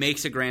 She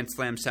makes a Grand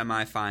Slam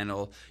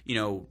semifinal,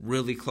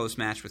 really close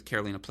match with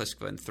Karolina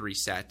Pliskova in 3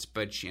 sets,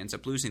 but she ends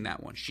up losing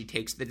that one. She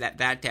takes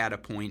that data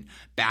point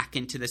back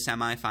into the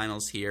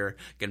semifinals here.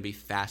 Going to be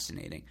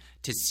fascinating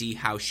to see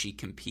how she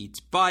competes.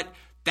 But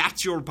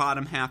that's your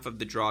bottom half of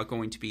the draw,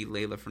 going to be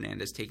Leylah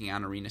Fernandez taking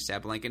on Aryna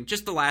Sabalenka. And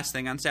just the last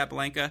thing on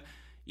Sabalenka,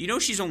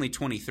 she's only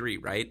 23,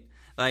 right?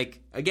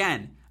 Like,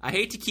 again, I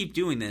hate to keep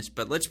doing this,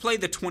 but let's play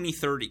the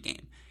 2030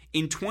 game.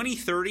 In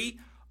 2030,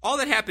 all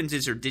that happens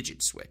is her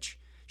digit switch.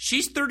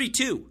 She's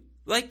 32.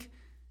 Like,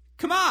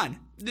 come on.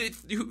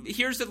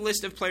 Here's the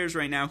list of players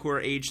right now who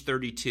are age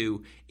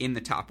 32 in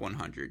the top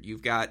 100.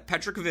 You've got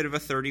Petra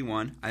Kvitova,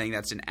 31. I think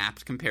that's an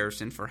apt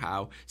comparison for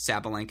how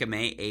Sabalenka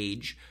may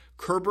age.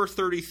 Kerber,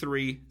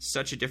 33,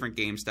 such a different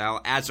game style.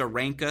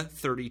 Azarenka,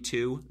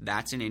 32,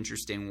 that's an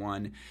interesting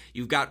one.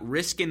 You've got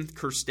Risk and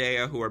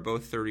Cirstea, who are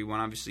both 31.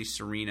 Obviously,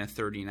 Serena,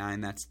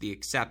 39, that's the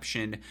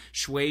exception.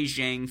 Shui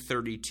Zhang,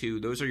 32.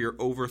 Those are your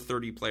over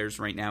 30 players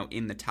right now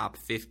in the top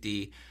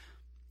 50.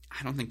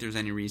 I don't think there's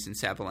any reason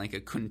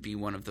Sabalenka couldn't be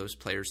one of those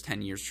players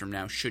 10 years from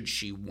now, should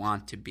she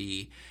want to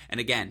be. And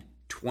again,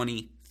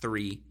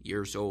 23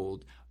 years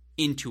old.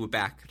 Into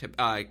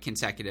a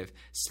consecutive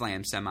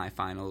Slam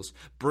semifinals.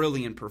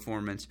 Brilliant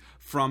performance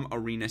from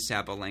Aryna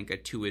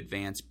Sabalenka to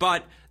advance.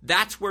 But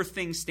that's where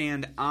things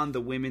stand on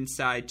the women's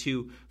side.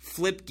 To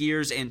flip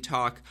gears and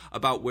talk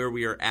about where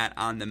we are at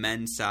on the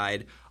men's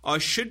side.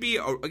 Should be,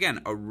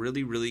 again, a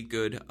really, really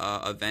good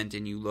event.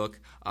 And you look,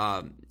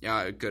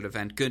 good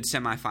event, good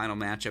semifinal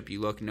matchup.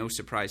 You look, no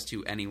surprise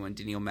to anyone,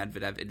 Daniil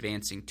Medvedev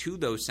advancing to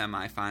those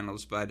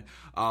semifinals. But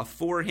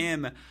for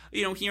him,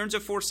 he earns a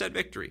 4-set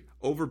victory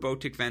over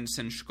Botic van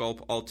den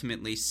Schulp,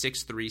 ultimately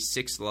 6-3,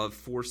 6-love,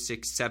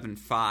 4-6,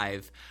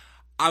 7-5.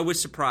 I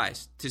was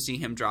surprised to see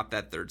him drop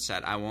that 3rd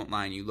set. I won't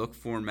lie. You look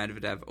for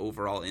Medvedev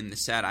overall in the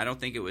set. I don't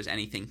think it was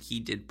anything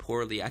he did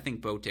poorly. I think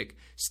Botic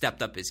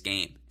stepped up his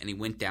game, and he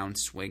went down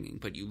swinging.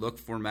 But you look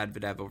for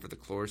Medvedev over the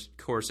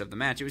course of the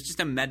match. It was just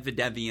a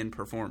Medvedevian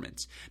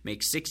performance.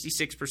 Makes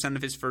 66%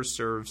 of his first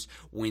serves,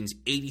 wins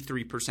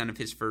 83% of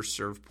his first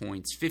serve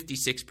points,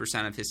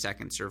 56% of his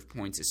second serve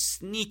points. A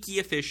sneaky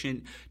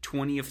efficient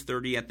 20 of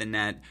 30 at the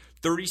net.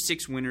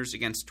 36 winners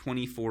against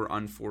 24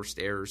 unforced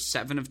errors,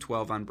 7 of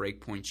 12 on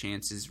breakpoint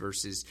chances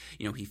versus,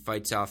 he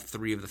fights off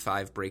 3 of the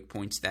 5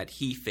 breakpoints that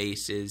he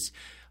faces.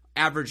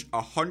 Averaged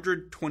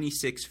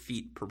 126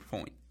 feet per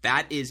point.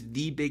 That is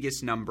the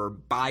biggest number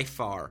by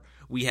far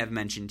we have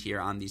mentioned here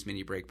on these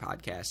mini break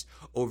podcasts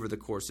over the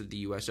course of the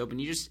U.S. Open.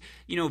 You just,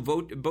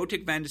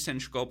 Botic van den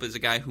Schulp is a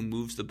guy who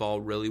moves the ball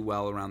really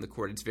well around the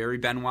court. It's very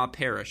Benoit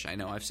Paire. I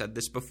know I've said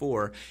this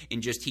before.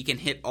 And just he can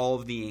hit all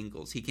of the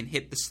angles. He can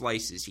hit the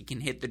slices. He can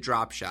hit the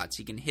drop shots.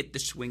 He can hit the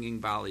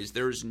swinging volleys.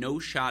 There is no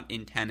shot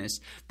in tennis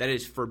that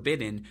is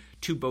forbidden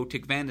to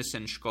Botic van den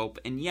Schulp,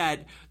 and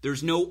yet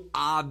there's no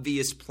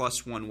obvious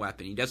 +1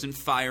 weapon. He doesn't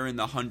fire in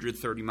the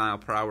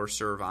 130-mile-per-hour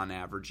serve on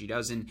average. He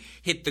doesn't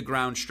hit the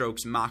ground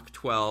strokes Mach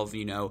 12,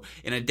 in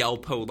a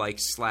Delpo-like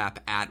slap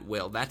at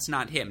will. That's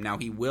not him. Now,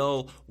 he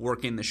will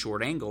work in the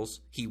short angles.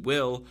 He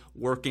will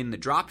work in the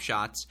drop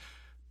shots.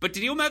 But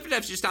Daniil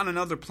Medvedev's just on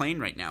another plane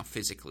right now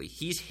physically.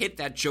 He's hit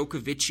that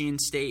Djokovician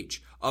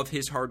stage of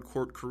his hard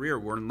court career,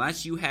 where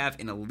unless you have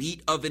an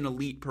elite of an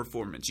elite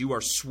performance, you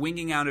are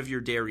swinging out of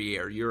your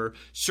derriere, you're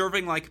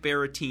serving like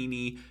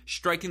Berrettini,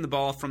 striking the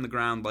ball from the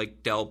ground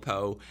like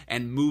Delpo,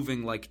 and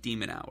moving like De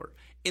Minaur.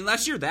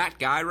 Unless you're that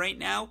guy right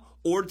now,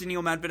 or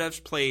Daniil Medvedev's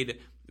played,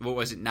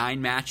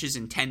 9 matches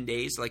in 10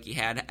 days like he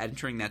had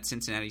entering that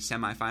Cincinnati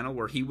semifinal,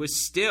 where he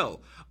was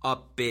still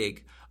up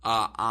big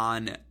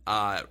on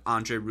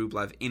Andrei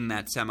Rublev in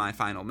that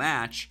semifinal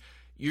match,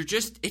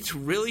 it's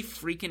really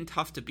freaking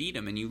tough to beat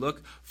him. And you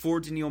look for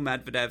Daniil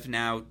Medvedev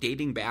now,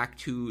 dating back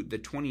to the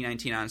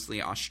 2019,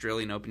 honestly,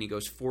 Australian Open. He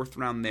goes 4th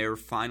round there,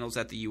 finals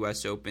at the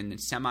U.S. Open,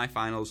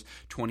 semifinals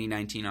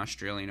 2019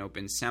 Australian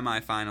Open,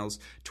 semifinals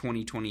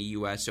 2020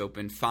 U.S.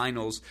 Open,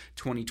 finals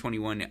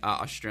 2021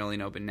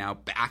 Australian Open, now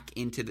back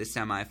into the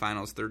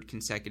semifinals, 3rd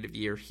consecutive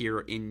year here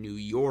in New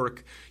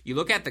York. You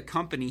look at the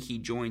company he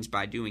joins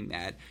by doing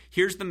that.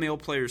 Here's the male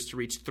players to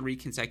reach 3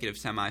 consecutive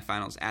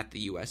semifinals at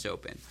the U.S.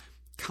 Open.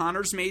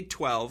 Connors made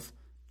 12,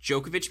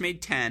 Djokovic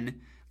made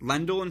 10,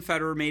 Lendl and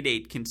Federer made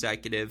 8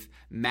 consecutive,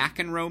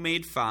 McEnroe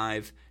made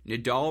 5,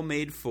 Nadal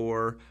made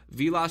 4,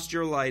 Vilas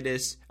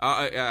Gerulaitis,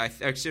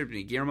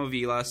 Guillermo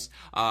Vilas,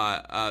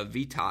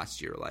 Vitas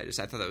Gerulaitis.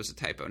 I thought that was a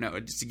typo. No,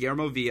 it's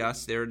Guillermo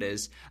Vilas. There it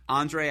is.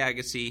 Andre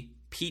Agassi,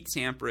 Pete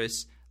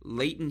Sampras,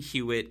 Leighton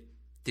Hewitt,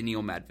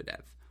 Daniil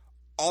Medvedev.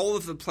 All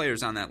of the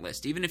players on that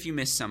list, even if you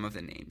missed some of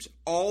the names,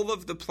 all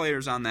of the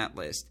players on that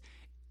list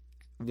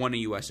won a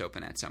U.S.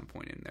 Open at some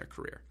point in their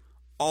career.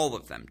 All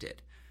of them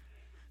did.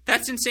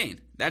 That's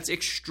insane. That's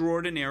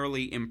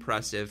extraordinarily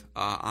impressive,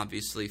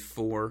 obviously,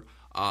 for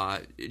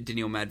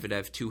Daniil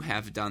Medvedev to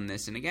have done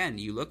this. And again,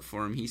 you look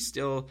for him, he's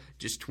still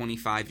just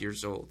 25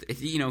 years old.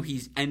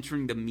 He's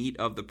entering the meat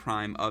of the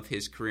prime of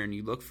his career, and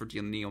you look for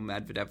Daniil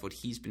Medvedev, what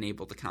he's been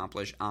able to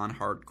accomplish on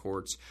hard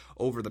courts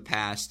over the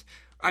past,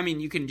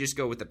 you can just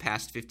go with the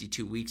past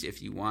 52 weeks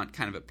if you want,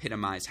 kind of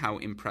epitomize how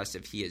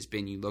impressive he has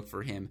been. You look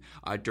for him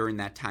during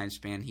that time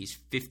span. He's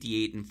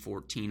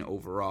 58-14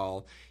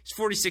 overall. He's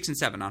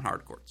 46-7 on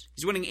hard courts.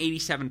 He's winning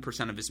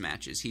 87% of his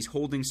matches. He's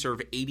holding serve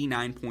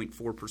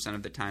 89.4%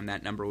 of the time.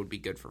 That number would be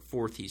good for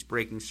 4th. He's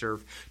breaking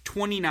serve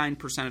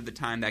 29% of the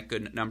time. That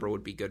good number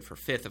would be good for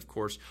 5th, of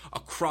course.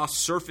 Across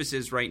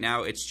surfaces right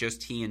now, it's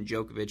just he and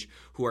Djokovic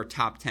who are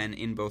top 10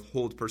 in both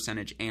hold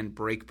percentage and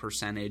break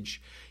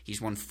percentage.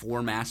 He's won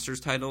 4 Masters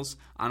titles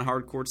on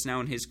hard courts now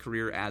in his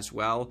career as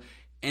well.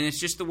 And it's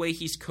just the way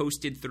he's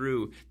coasted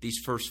through these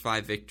first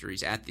 5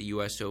 victories at the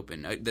U.S.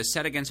 Open. The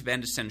set against Van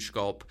de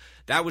Sande-Schulp,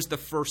 that was the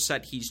first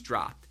set he's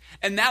dropped.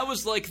 And that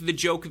was like the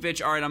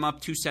Djokovic, all right, I'm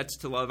up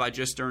 2-0, I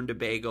just earned a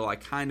bagel. I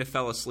kind of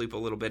fell asleep a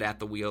little bit at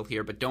the wheel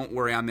here, but don't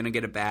worry, I'm going to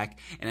get it back,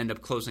 and end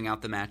up closing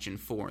out the match in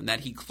 4. And that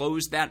he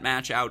closed that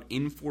match out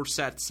in 4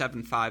 sets,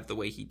 7-5, the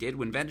way he did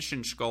when Van de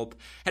Sande-Schulp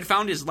had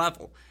found his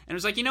level. And it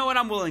was like, you know what,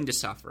 I'm willing to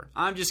suffer.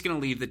 I'm just going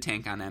to leave the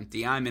tank on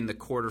empty. I'm in the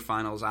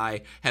quarterfinals.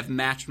 I have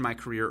matched my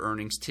career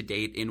earnings to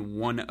date in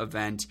 1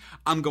 event.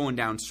 I'm going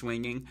down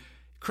swinging.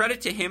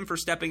 Credit to him for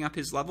stepping up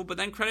his level, but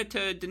then credit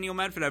to Daniil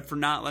Medvedev for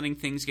not letting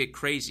things get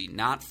crazy,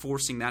 not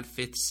forcing that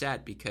 5th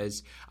set,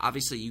 because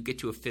obviously you get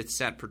to a 5th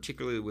set,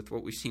 particularly with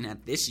what we've seen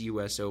at this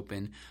U.S.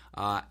 Open,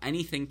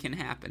 anything can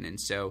happen.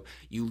 And so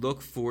you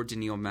look for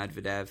Daniil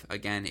Medvedev.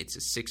 Again, it's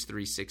a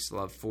 6-3,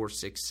 6-love,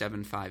 4-6,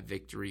 7-5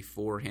 victory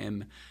for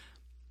him.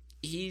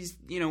 He's,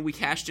 we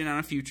cashed in on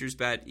a futures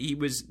bet. He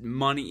was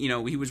money,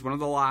 he was one of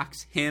the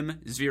locks. Him,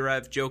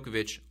 Zverev,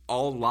 Djokovic,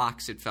 all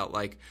locks, it felt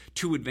like,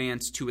 to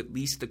advance to at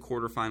least the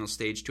quarterfinal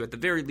stage, to at the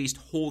very least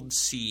hold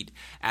seed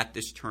at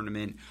this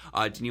tournament.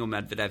 Daniil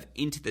Medvedev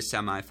into the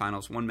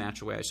semifinals, 1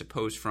 match away, I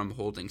suppose, from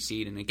holding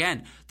seed. And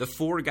again, the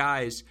 4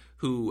 guys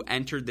who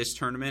entered this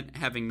tournament,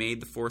 having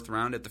made the 4th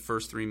round at the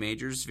first 3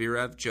 majors,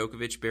 Zverev,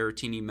 Djokovic,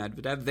 Berrettini,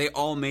 Medvedev, they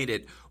all made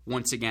it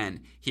once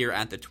again here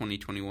at the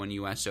 2021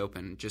 U.S.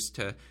 Open. Just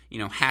to,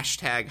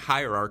 hashtag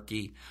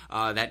hierarchy,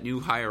 that new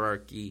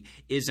hierarchy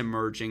is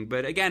emerging.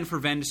 But again, for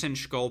Van de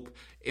Sande-Schulp,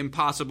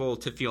 impossible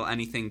to feel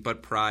anything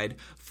but pride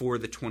for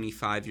the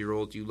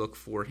 25-year-old. You look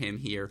for him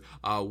here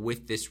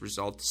with this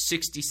result.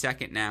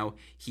 62nd now,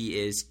 he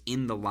is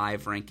in the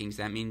live rankings.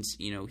 That means,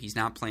 he's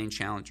not playing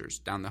challengers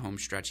down the home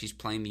stretch. He's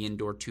playing the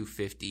indoor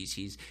 250s.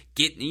 He's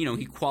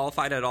he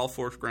qualified at all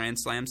 4 Grand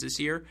Slams this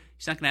year.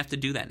 He's not going to have to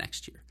do that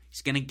next year.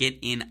 He's going to get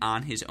in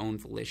on his own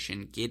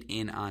volition, get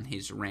in on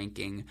his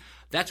ranking.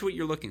 That's what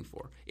you're looking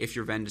for. If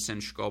you're Van de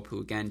Sande-Schulp, who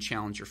again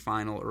challenger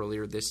final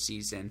earlier this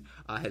season,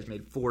 has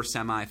made 4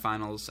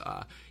 semifinals,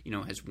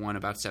 has won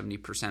about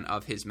 70%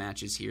 of his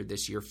matches here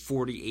this year,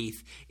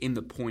 48th in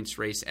the points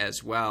race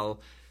as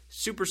well.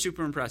 Super,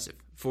 super impressive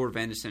for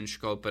Van de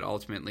Sande-Schulp, but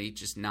ultimately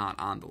just not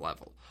on the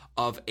level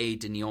of a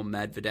Daniil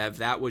Medvedev.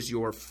 That was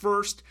your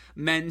first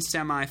men's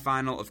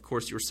semifinal. Of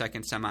course, your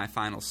second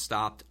semifinal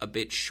stopped a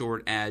bit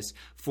short as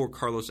for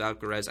Carlos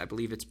Alcaraz, I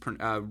believe it's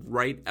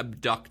right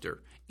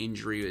abductor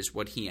injury is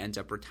what he ends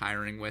up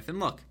retiring with. And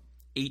look,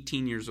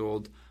 18 years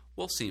old,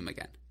 we'll see him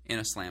again in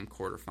a slam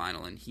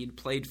quarterfinal, and he'd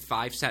played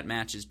 5-set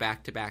matches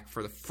back-to-back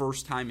for the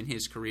first time in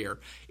his career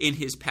in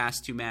his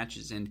past 2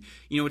 matches. And,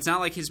 it's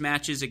not like his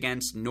matches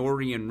against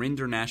Norrie and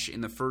Rinderknech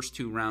in the first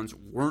 2 rounds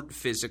weren't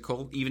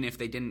physical, even if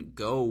they didn't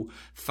go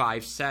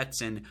 5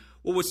 sets. And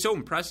what was so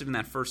impressive in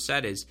that first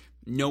set is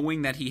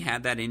knowing that he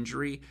had that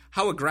injury,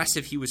 how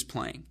aggressive he was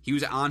playing. He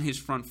was on his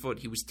front foot.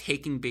 He was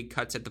taking big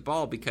cuts at the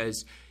ball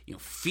because,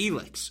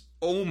 Felix,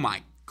 oh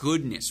my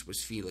goodness,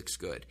 was Felix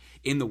good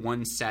in the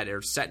 1 set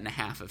or set and a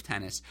half of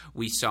tennis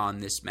we saw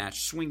in this match,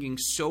 swinging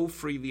so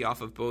freely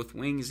off of both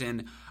wings.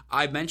 And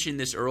I mentioned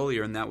this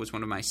earlier, and that was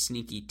one of my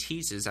sneaky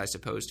teases, I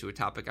suppose, to a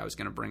topic I was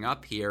going to bring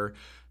up here.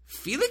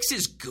 Felix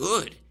is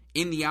good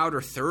in the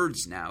outer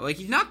thirds now.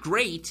 He's not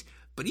great,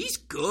 but he's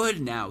good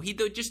now.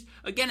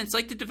 Again, it's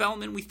like the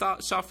development we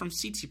saw from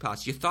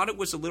Tsitsipas. You thought it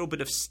was a little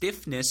bit of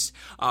stiffness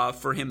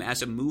for him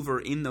as a mover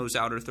in those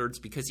outer thirds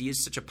because he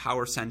is such a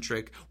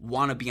power-centric,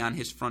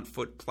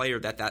 want-to-be-on-his-front-foot player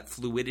that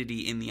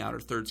fluidity in the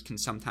outer thirds can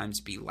sometimes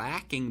be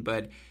lacking,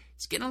 but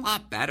it's getting a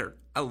lot better.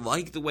 I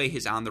like the way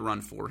his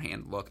on-the-run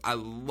forehand look. I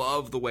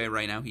love the way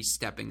right now he's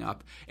stepping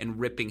up and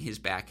ripping his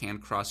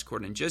backhand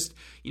cross-court. And just,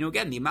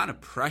 again, the amount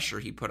of pressure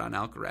he put on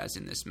Alcaraz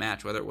in this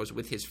match, whether it was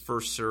with his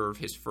first serve,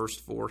 his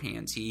first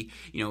forehands, he,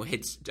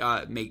 wins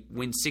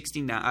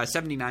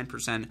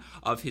 79%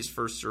 of his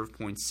first serve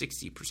points,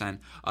 60%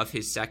 of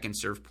his second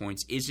serve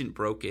points, isn't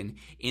broken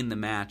in the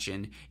match.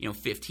 And,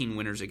 15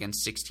 winners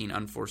against 16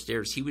 unforced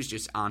errors. He was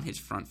just on his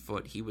front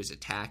foot. He was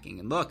attacking.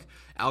 And look,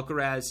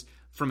 Alcaraz,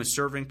 from a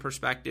serving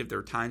perspective, there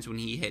were times when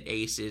he hit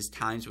aces,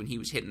 times when he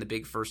was hitting the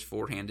big first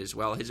forehand as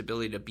well. His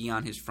ability to be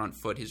on his front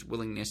foot, his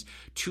willingness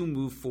to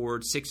move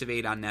forward, 6 of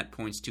 8 on net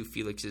points to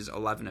Felix's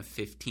 11 of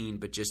 15.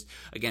 But just,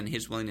 again,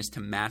 his willingness to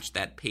match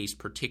that pace,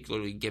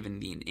 particularly given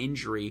the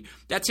injury,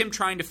 that's him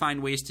trying to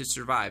find ways to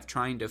survive,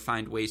 trying to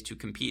find ways to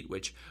compete,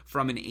 which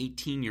from an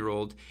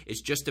 18-year-old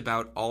is just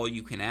about all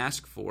you can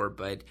ask for.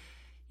 But,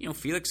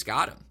 Felix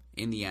got him.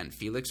 In the end,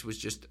 Felix was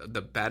just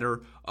the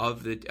better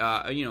of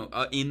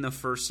the, in the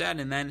first set.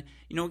 And then,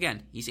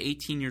 again, he's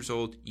 18 years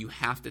old. You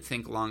have to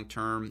think long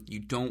term. You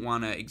don't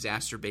want to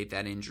exacerbate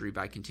that injury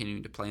by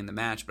continuing to play in the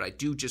match. But I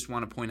do just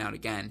want to point out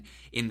again,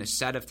 in the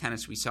set of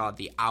tennis we saw,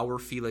 the hour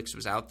Felix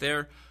was out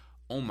there.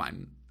 Oh my,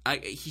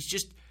 he's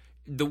just,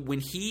 when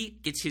he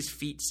gets his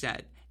feet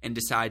set and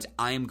decides,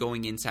 I am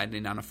going inside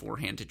and on a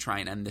forehand to try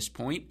and end this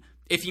point,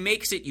 if he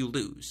makes it, you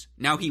lose.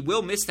 Now, he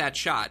will miss that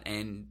shot,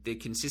 and the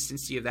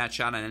consistency of that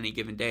shot on any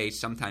given day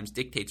sometimes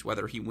dictates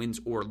whether he wins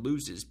or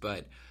loses,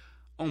 but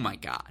oh my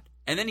God.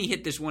 And then he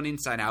hit this one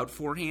inside-out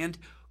forehand,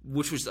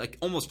 which was like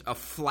almost a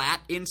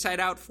flat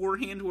inside-out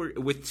forehand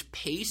with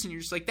pace, and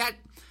you're just like, that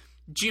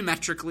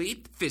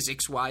geometrically,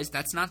 physics-wise,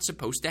 that's not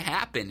supposed to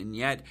happen, and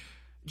yet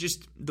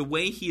just the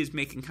way he is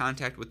making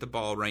contact with the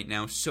ball right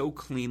now so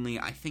cleanly,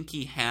 I think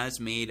he has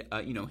made,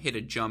 hit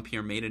a jump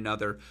here, hit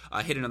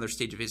another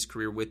stage of his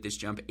career with this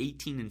jump.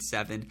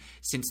 18-7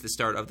 since the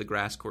start of the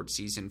grass court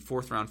season.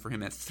 4th round for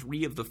him at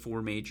 3 of the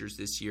 4 majors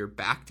this year.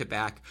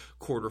 Back-to-back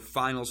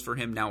quarterfinals for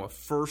him. Now a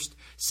first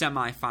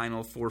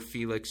semifinal for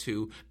Felix,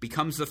 who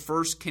becomes the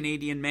first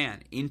Canadian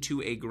man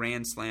into a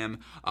Grand Slam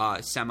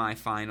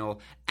semifinal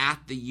at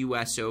the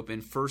U.S.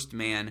 Open. First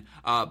man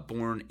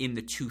born in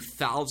the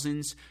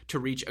 2000s to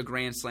reach a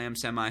Grand Slam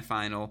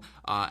semifinal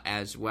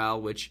as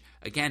well, which,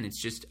 again,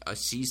 it's just a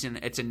season.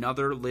 It's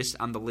another list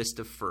on the list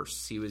of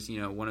firsts. He was,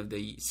 one of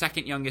the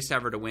second youngest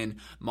ever to win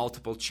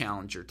multiple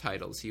challenger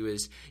titles. He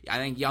was, I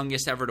think,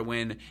 youngest ever to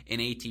win an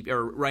ATP,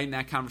 or right in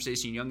that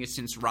conversation, youngest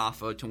since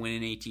Rafa to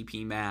win an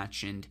ATP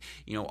match, and,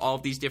 all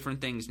of these different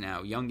things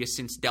now. Youngest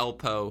since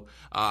Delpo,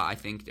 I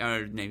think,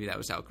 or maybe that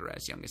was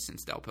Alcaraz, youngest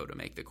since Delpo to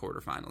make the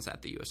quarterfinals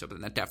at the U.S.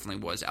 Open. That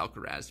definitely was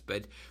Alcaraz.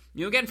 But,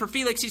 again, for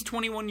Felix, he's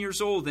 21 years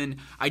old, and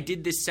I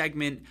did this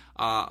segment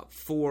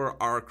for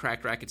our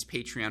Cracked Racquets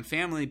Patreon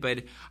family,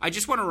 but I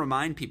just want to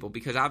remind people,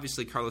 because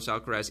obviously Carlos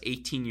Alcaraz,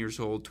 18 years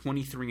old,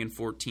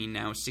 23-14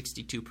 now,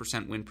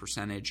 62% win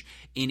percentage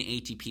in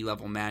ATP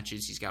level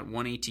matches. He's got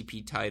 1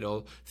 ATP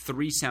title,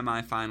 3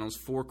 semifinals,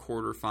 4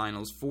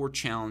 quarterfinals, 4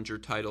 challenger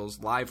titles,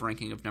 live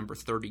ranking of number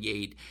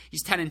 38.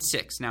 He's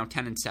 10-6, now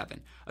 10-7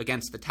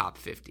 against the top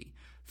 50.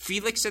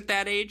 Felix at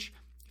that age,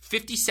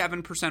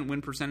 57%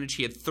 win percentage.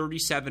 He had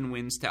 37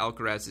 wins to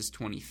Alcaraz's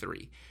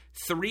 23.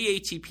 3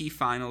 ATP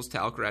finals to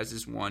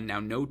Alcaraz's 1. Now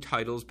no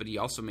titles, but he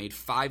also made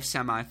 5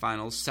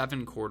 semifinals,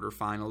 7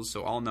 quarterfinals,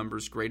 so all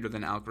numbers greater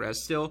than Alcaraz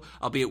still,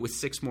 albeit with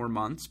 6 more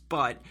months.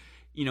 But,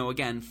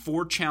 again,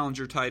 4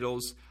 challenger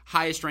titles.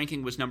 Highest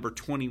ranking was number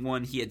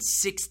 21. He had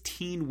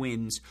 16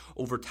 wins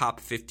over top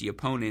 50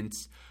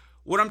 opponents.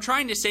 What I'm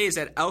trying to say is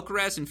that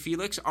Alcaraz and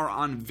Felix are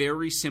on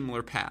very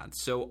similar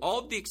paths. So all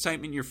of the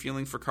excitement you're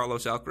feeling for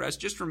Carlos Alcaraz,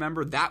 just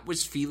remember that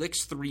was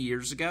Felix 3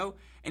 years ago,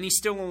 and he's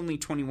still only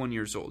 21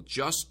 years old.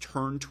 Just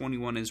turned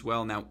 21 as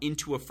well, now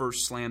into a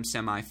first Slam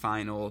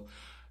semifinal.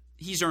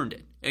 He's earned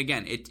it.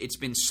 Again, it's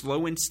been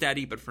slow and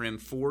steady, but for him,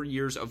 4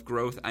 years of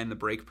growth on the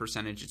break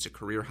percentage, it's a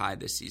career high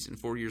this season.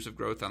 4 years of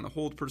growth on the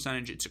hold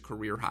percentage, it's a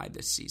career high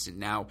this season.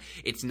 Now,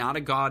 it's not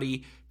a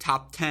gaudy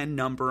top 10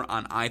 number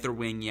on either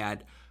wing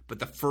yet, but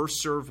the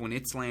first serve when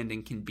it's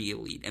landing can be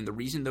elite. And the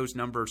reason those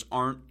numbers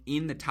aren't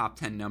in the top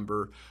 10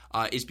 number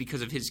is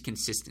because of his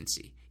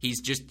consistency. He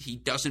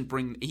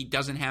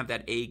doesn't have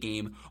that A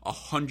game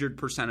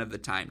 100% of the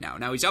time now.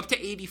 Now he's up to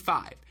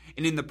 85,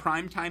 and in the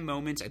primetime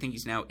moments, I think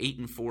he's now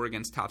 8-4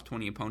 against top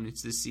 20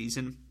 opponents this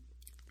season.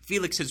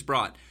 Felix has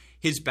brought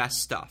his best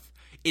stuff.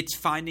 It's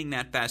finding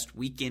that best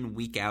week in,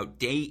 week out,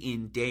 day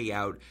in, day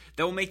out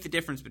that will make the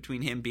difference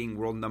between him being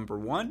world number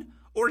one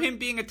or him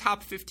being a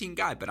top 15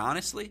 guy. But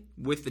honestly,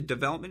 with the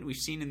development we've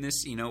seen in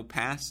this,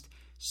 past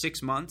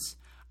 6 months,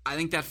 I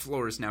think that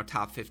floor is now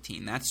top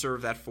 15. That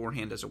serve, that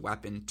forehand as a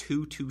weapon,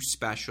 too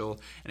special.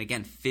 And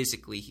again,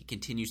 physically, he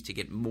continues to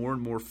get more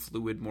and more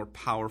fluid, more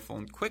powerful,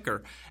 and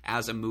quicker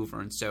as a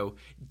mover. And so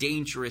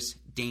dangerous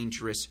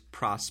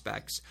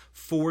prospects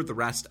for the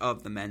rest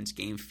of the men's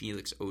game.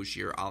 Felix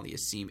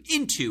Auger-Aliassime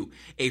into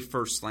a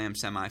first slam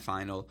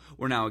semifinal,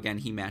 where now again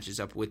he matches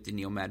up with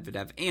Daniil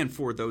Medvedev. And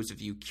for those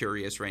of you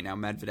curious right now,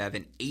 Medvedev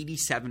an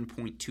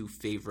 87.2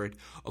 favorite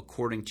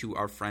according to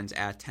our friends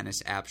at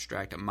Tennis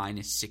Abstract, a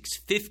minus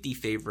 650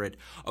 favorite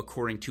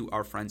according to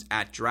our friends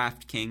at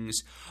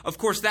DraftKings. Of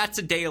course, that's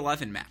a day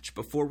 11 match.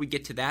 Before we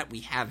get to that, we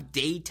have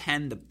day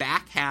 10, the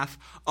back half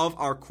of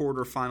our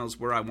quarterfinals,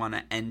 where I want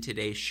to end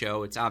today's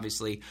show. It's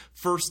obviously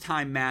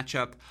first-time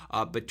matchup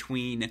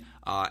between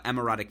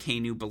Emma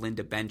Raducanu,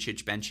 Belinda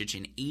Bencic. Bencic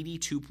an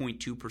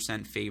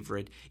 82.2%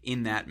 favorite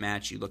in that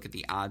match. You look at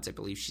the odds, I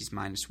believe she's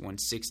minus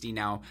 160.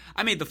 Now,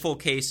 I made the full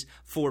case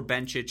for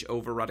Bencic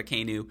over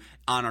Raducanu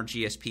on our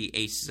GSP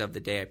Aces of the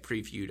Day. I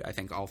previewed, I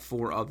think, all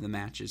 4 of the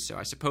matches. So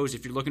I suppose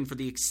if you're looking for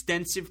the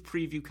extensive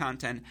preview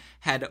content,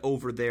 head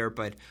over there.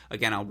 But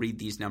again, I'll read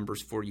these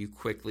numbers for you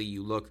quickly.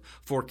 You look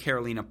for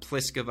Karolina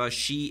Pliskova.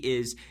 She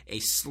is a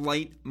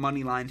slight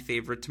moneyline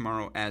favorite tomorrow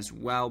as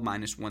well,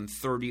 minus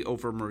 130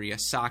 over Maria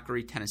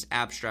Sakkari. Tennis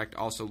Abstract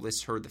also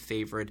lists her the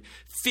favorite,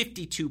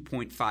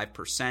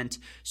 52.5%.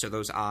 So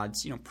those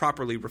odds,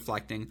 properly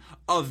reflecting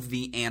of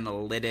the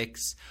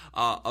analytics.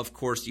 Of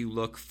course, you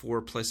look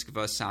for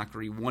Pliskova,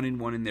 Sakkari,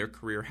 1-1 in their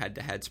career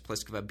head-to-heads.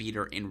 Pliskova beat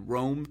her in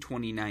Rome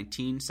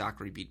 2019.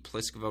 Sakkari beat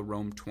Pliskova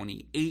Rome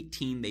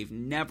 2018. They've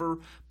never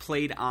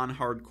played on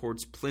hard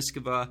courts.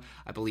 Pliskova,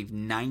 I believe,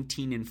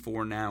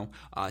 19-4 now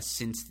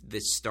since the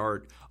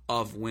start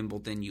of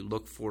Wimbledon. You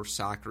look for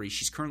Sakkari.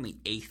 She's currently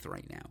 8th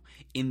right now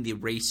in the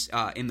race,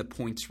 in the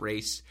points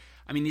race.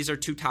 I mean, these are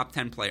 2 top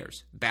 10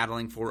 players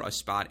battling for a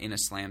spot in a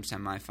slam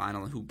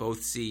semifinal who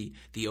both see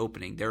the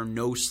opening. There are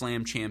no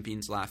slam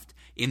champions left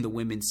in the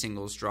women's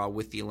singles draw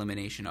with the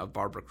elimination of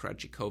Barbara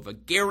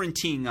Krejcikova,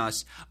 guaranteeing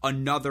us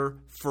another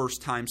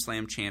first-time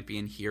slam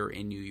champion here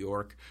in New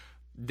York.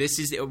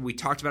 We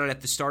talked about it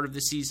at the start of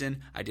the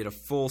season. I did a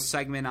full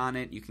segment on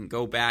it. You can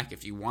go back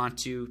if you want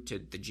to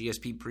the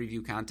GSP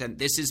preview content.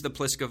 This is the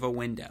Pliskova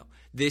window.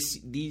 This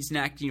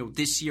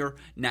year,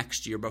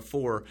 next year,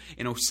 before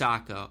in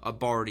Osaka, a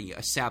Barty, a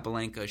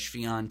Sabalenka, a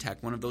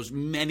Swiatek, one of those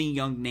many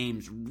young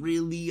names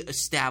really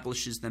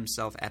establishes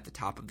themselves at the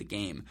top of the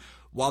game.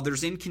 While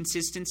there's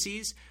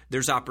inconsistencies,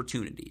 there's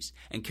opportunities.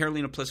 And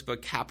Karolina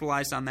Pliskova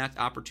capitalized on that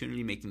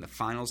opportunity, making the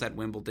finals at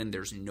Wimbledon.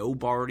 There's no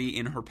Barty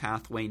in her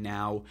pathway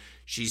now.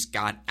 She's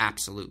got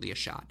absolutely a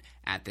shot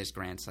at this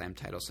Grand Slam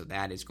title. So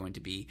that is going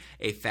to be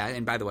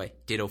and by the way,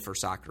 ditto for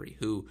Sakkari,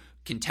 who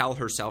can tell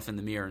herself in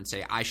the mirror and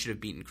say, I should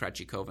have beaten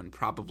Krejcikova and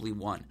probably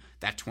won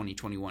that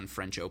 2021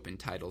 French Open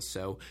title.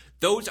 So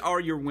those are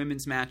your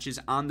women's matches.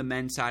 On the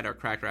men's side, our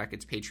Cracked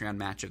Racquets Patreon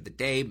match of the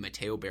day,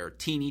 Matteo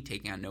Berrettini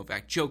taking on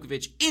Novak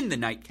Djokovic in the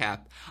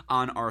nightcap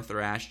on Arthur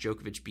Ashe.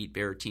 Djokovic beat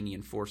Berrettini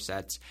in 4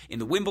 sets in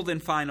the Wimbledon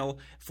final,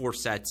 4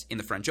 sets in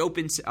the French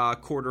Open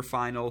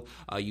quarterfinal.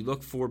 You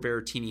look for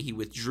Berrettini. He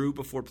withdrew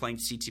before playing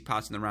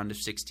Tsitsipas in the round of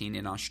 16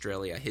 in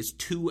Australia. His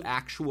 2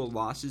 actual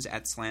losses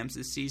at slams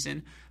this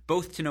season,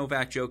 both to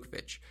Novak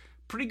Djokovic.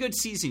 Pretty good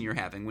season you're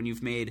having when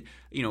you've made,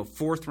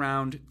 4th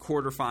round,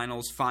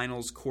 quarterfinals,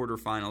 finals,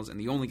 quarterfinals, and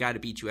the only guy to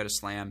beat you at a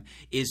slam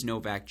is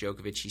Novak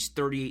Djokovic. He's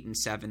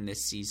 38-7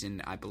 this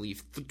season, I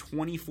believe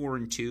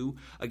 24-2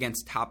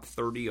 against top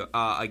 30,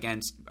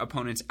 against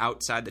opponents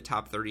outside the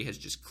top 30, has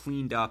just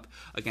cleaned up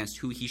against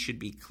who he should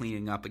be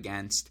cleaning up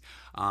against.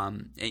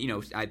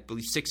 I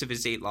believe 6 of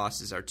his 8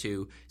 losses are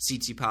to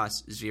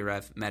Tsitsipas,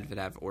 Zverev,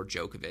 Medvedev, or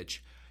Djokovic.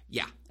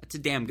 Yeah, that's a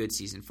damn good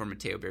season for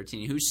Matteo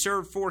Berrettini, whose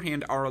serve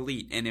forehand are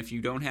elite. And if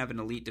you don't have an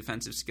elite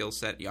defensive skill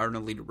set, you are an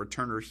elite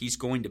returner, he's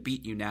going to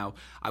beat you now.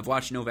 I've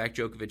watched Novak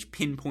Djokovic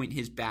pinpoint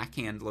his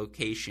backhand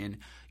location,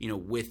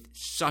 with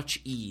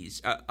such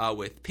ease,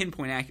 with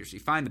pinpoint accuracy.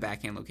 Find the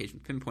backhand location,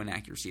 pinpoint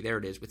accuracy. There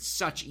it is, with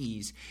such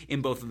ease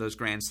in both of those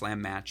Grand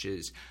Slam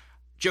matches.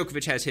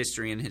 Djokovic has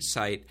history in his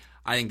sight.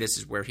 I think this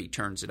is where he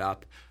turns it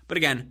up. But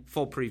again,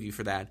 full preview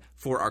for that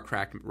for our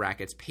Cracked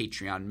Racquets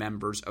Patreon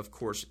members. Of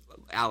course,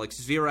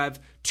 Alex Zverev,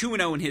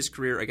 2-0 in his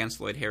career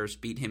against Lloyd Harris,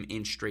 beat him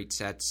in straight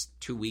sets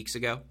 2 weeks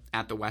ago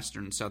at the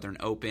Western Southern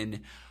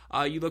Open.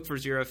 You look for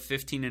Zverev,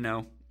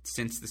 15-0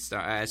 since the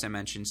start, as I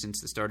mentioned,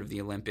 since the start of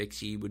the Olympics.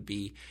 He would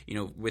be,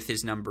 with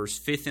his numbers,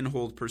 5th in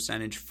hold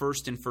percentage,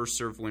 1st in first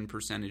serve win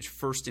percentage,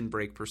 1st in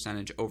break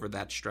percentage over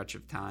that stretch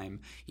of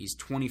time. He's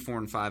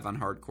 24-5 on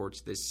hard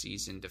courts this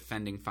season,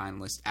 defending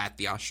finalist at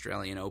the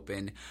Australian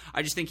Open.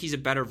 I just think he's a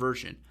better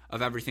version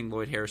of everything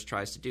Lloyd Harris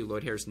tries to do.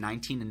 Lloyd Harris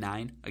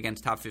 19-9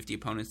 against top 50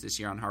 opponents this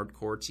year on hard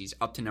courts. He's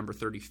up to number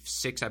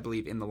 36, I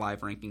believe, in the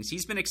live rankings.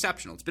 He's been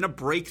exceptional. It's been a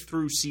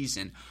breakthrough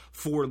season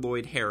for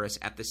Lloyd Harris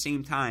at the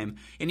same time,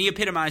 and he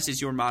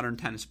epitomizes your modern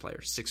tennis player.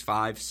 6'5",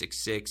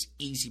 6'6",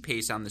 easy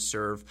pace on the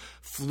serve,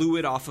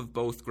 fluid off of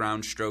both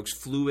ground strokes,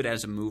 fluid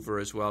as a mover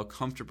as well,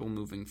 comfortable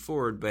moving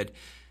forward, but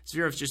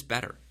Zverev's just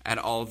better at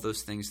all of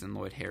those things than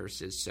Lloyd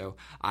Harris is, so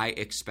I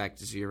expect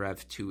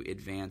Zverev to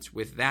advance.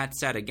 With that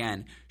said,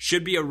 again,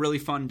 should be a really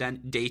fun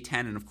day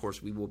 10, and of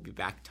course we will be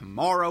back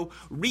tomorrow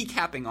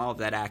recapping all of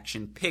that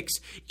action, picks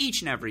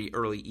each and every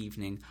early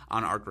evening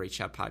on our Great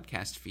Shot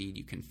podcast feed.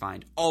 You can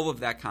find all of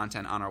that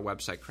content on our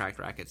website,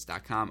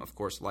 crackrackets.com. Of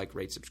course, like,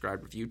 rate,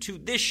 subscribe, review to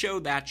this show,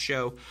 that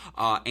show,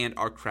 and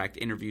our Cracked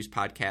Interviews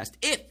podcast.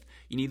 If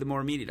you need the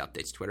more immediate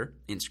updates, Twitter,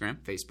 Instagram,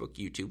 Facebook,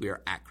 YouTube, we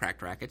are at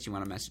Cracked Rackets. You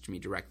want to message me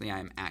directly, I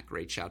am at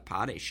Great Shot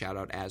Pod. A shout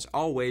out, as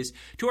always,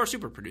 to our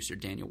super producer,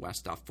 Daniel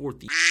Westoff, for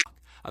the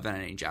of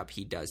an job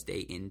he does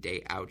day in,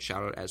 day out.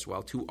 Shout out as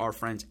well to our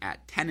friends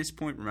at Tennis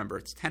Point. Remember,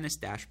 it's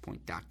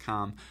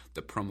tennis-point.com.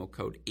 The promo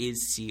code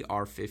is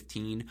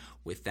CR15.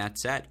 With that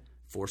said,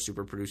 for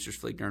super producers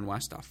Fligner and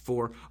Westoff,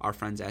 for our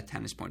friends at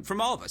Tennis Point,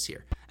 from all of us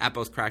here at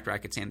both Cracked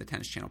Rackets and the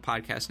Tennis Channel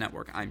Podcast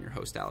Network, I'm your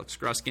host, Alex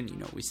Gruskin. You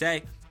know what we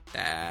say.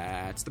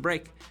 That's the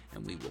break,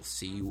 and we will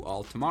see you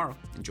all tomorrow.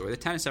 Enjoy the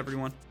tennis,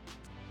 everyone.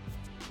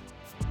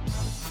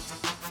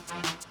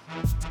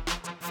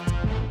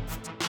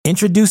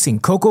 Introducing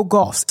Coco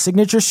Gauff's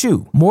signature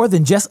shoe. More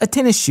than just a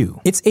tennis shoe,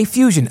 it's a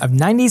fusion of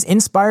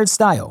 90s-inspired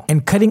style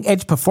and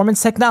cutting-edge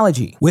performance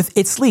technology. With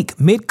its sleek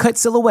mid-cut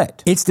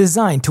silhouette, it's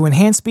designed to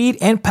enhance speed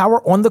and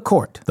power on the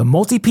court. The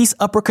multi-piece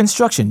upper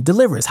construction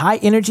delivers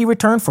high-energy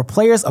return for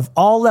players of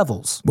all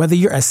levels. Whether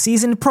you're a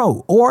seasoned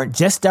pro or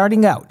just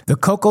starting out, the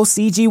Coco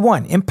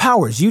CG1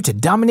 empowers you to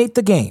dominate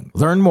the game.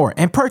 Learn more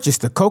and purchase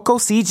the Coco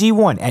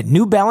CG1 at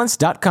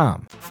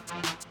newbalance.com.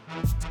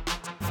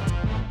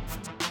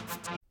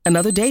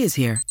 Another day is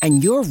here,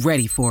 and you're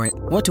ready for it.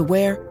 What to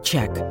wear?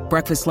 Check.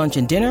 Breakfast, lunch,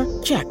 and dinner?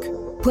 Check.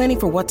 Planning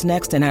for what's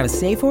next and how to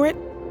save for it?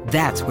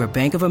 That's where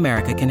Bank of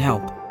America can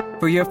help.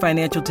 For your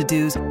financial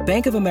to-dos,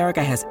 Bank of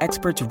America has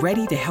experts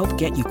ready to help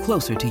get you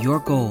closer to your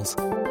goals.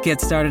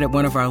 Get started at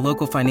one of our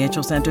local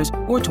financial centers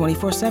or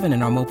 24/7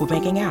 in our mobile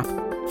banking app.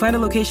 Find a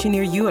location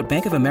near you at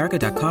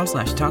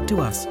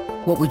bankofamerica.com/talktous.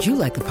 What would you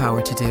like the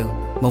power to do?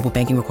 Mobile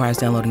banking requires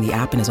downloading the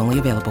app and is only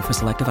available for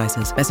select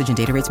devices. Message and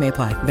data rates may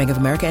apply. Bank of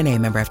America NA,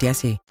 member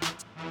FDIC.